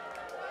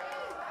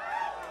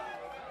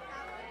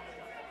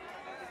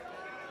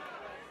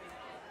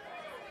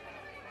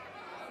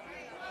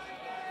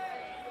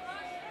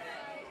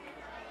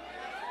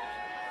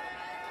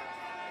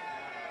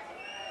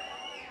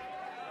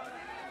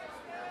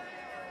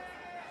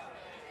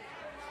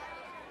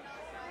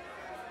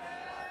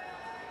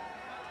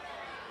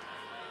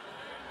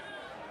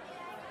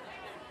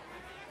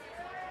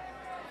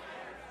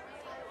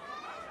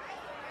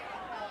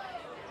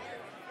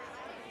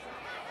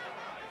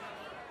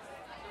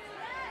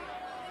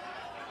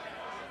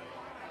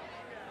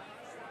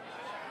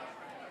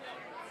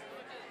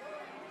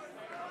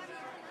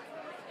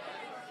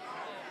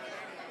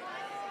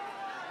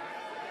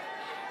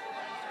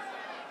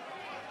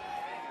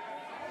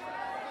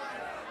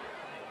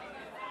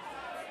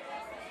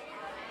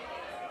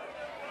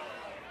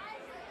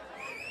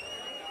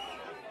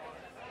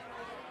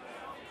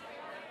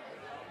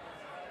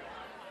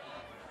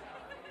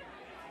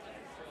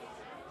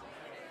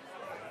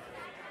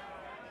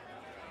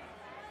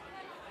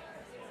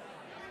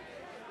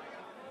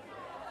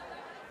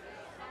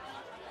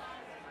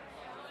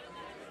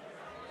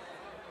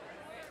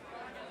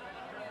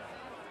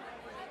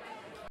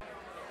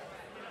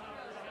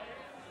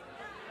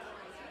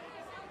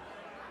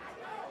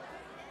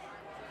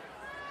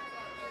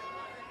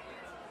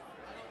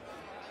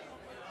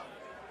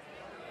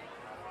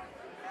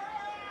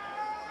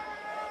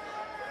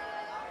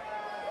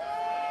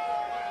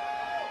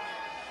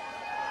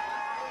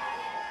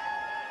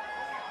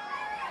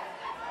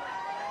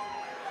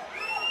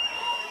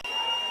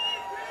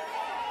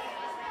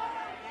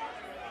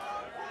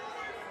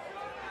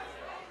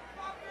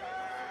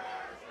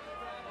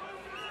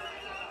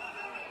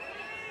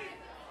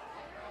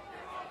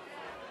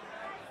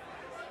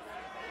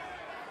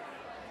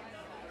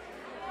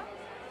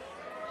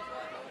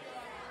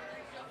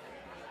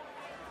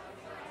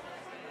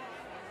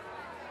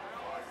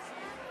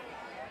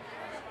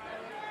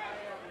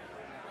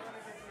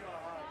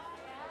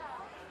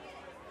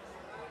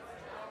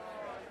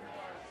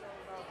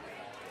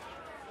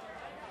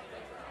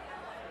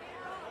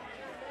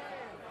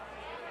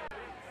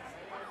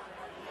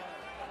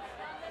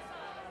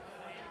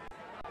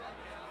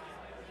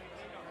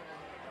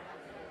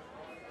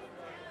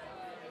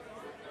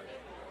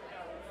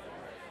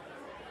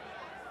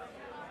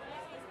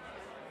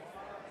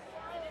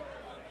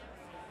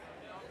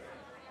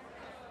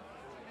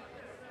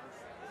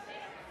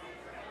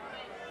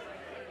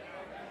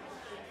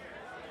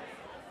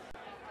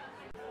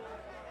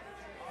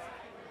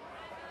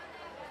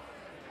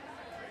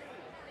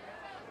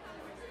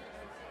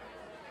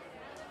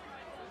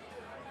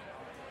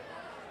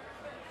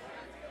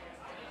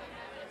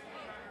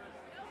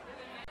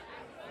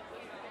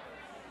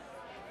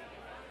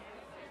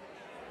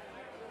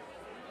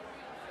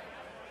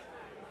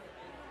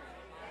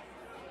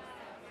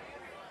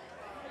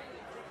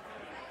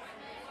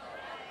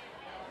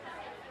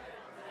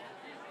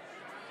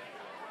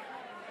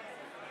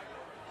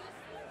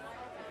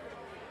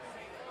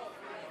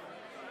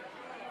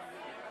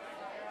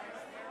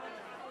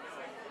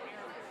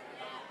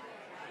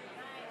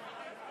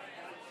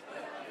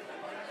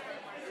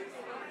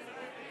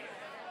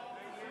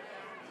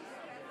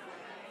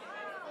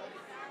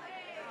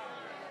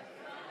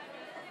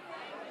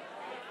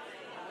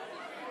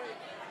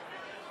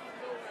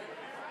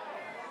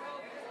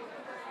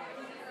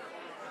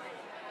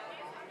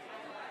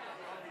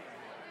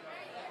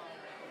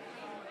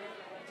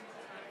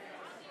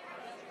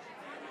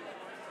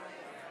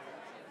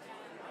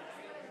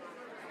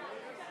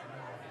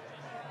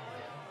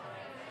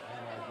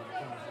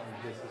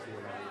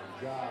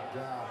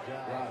 Job,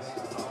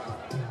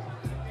 Rasta.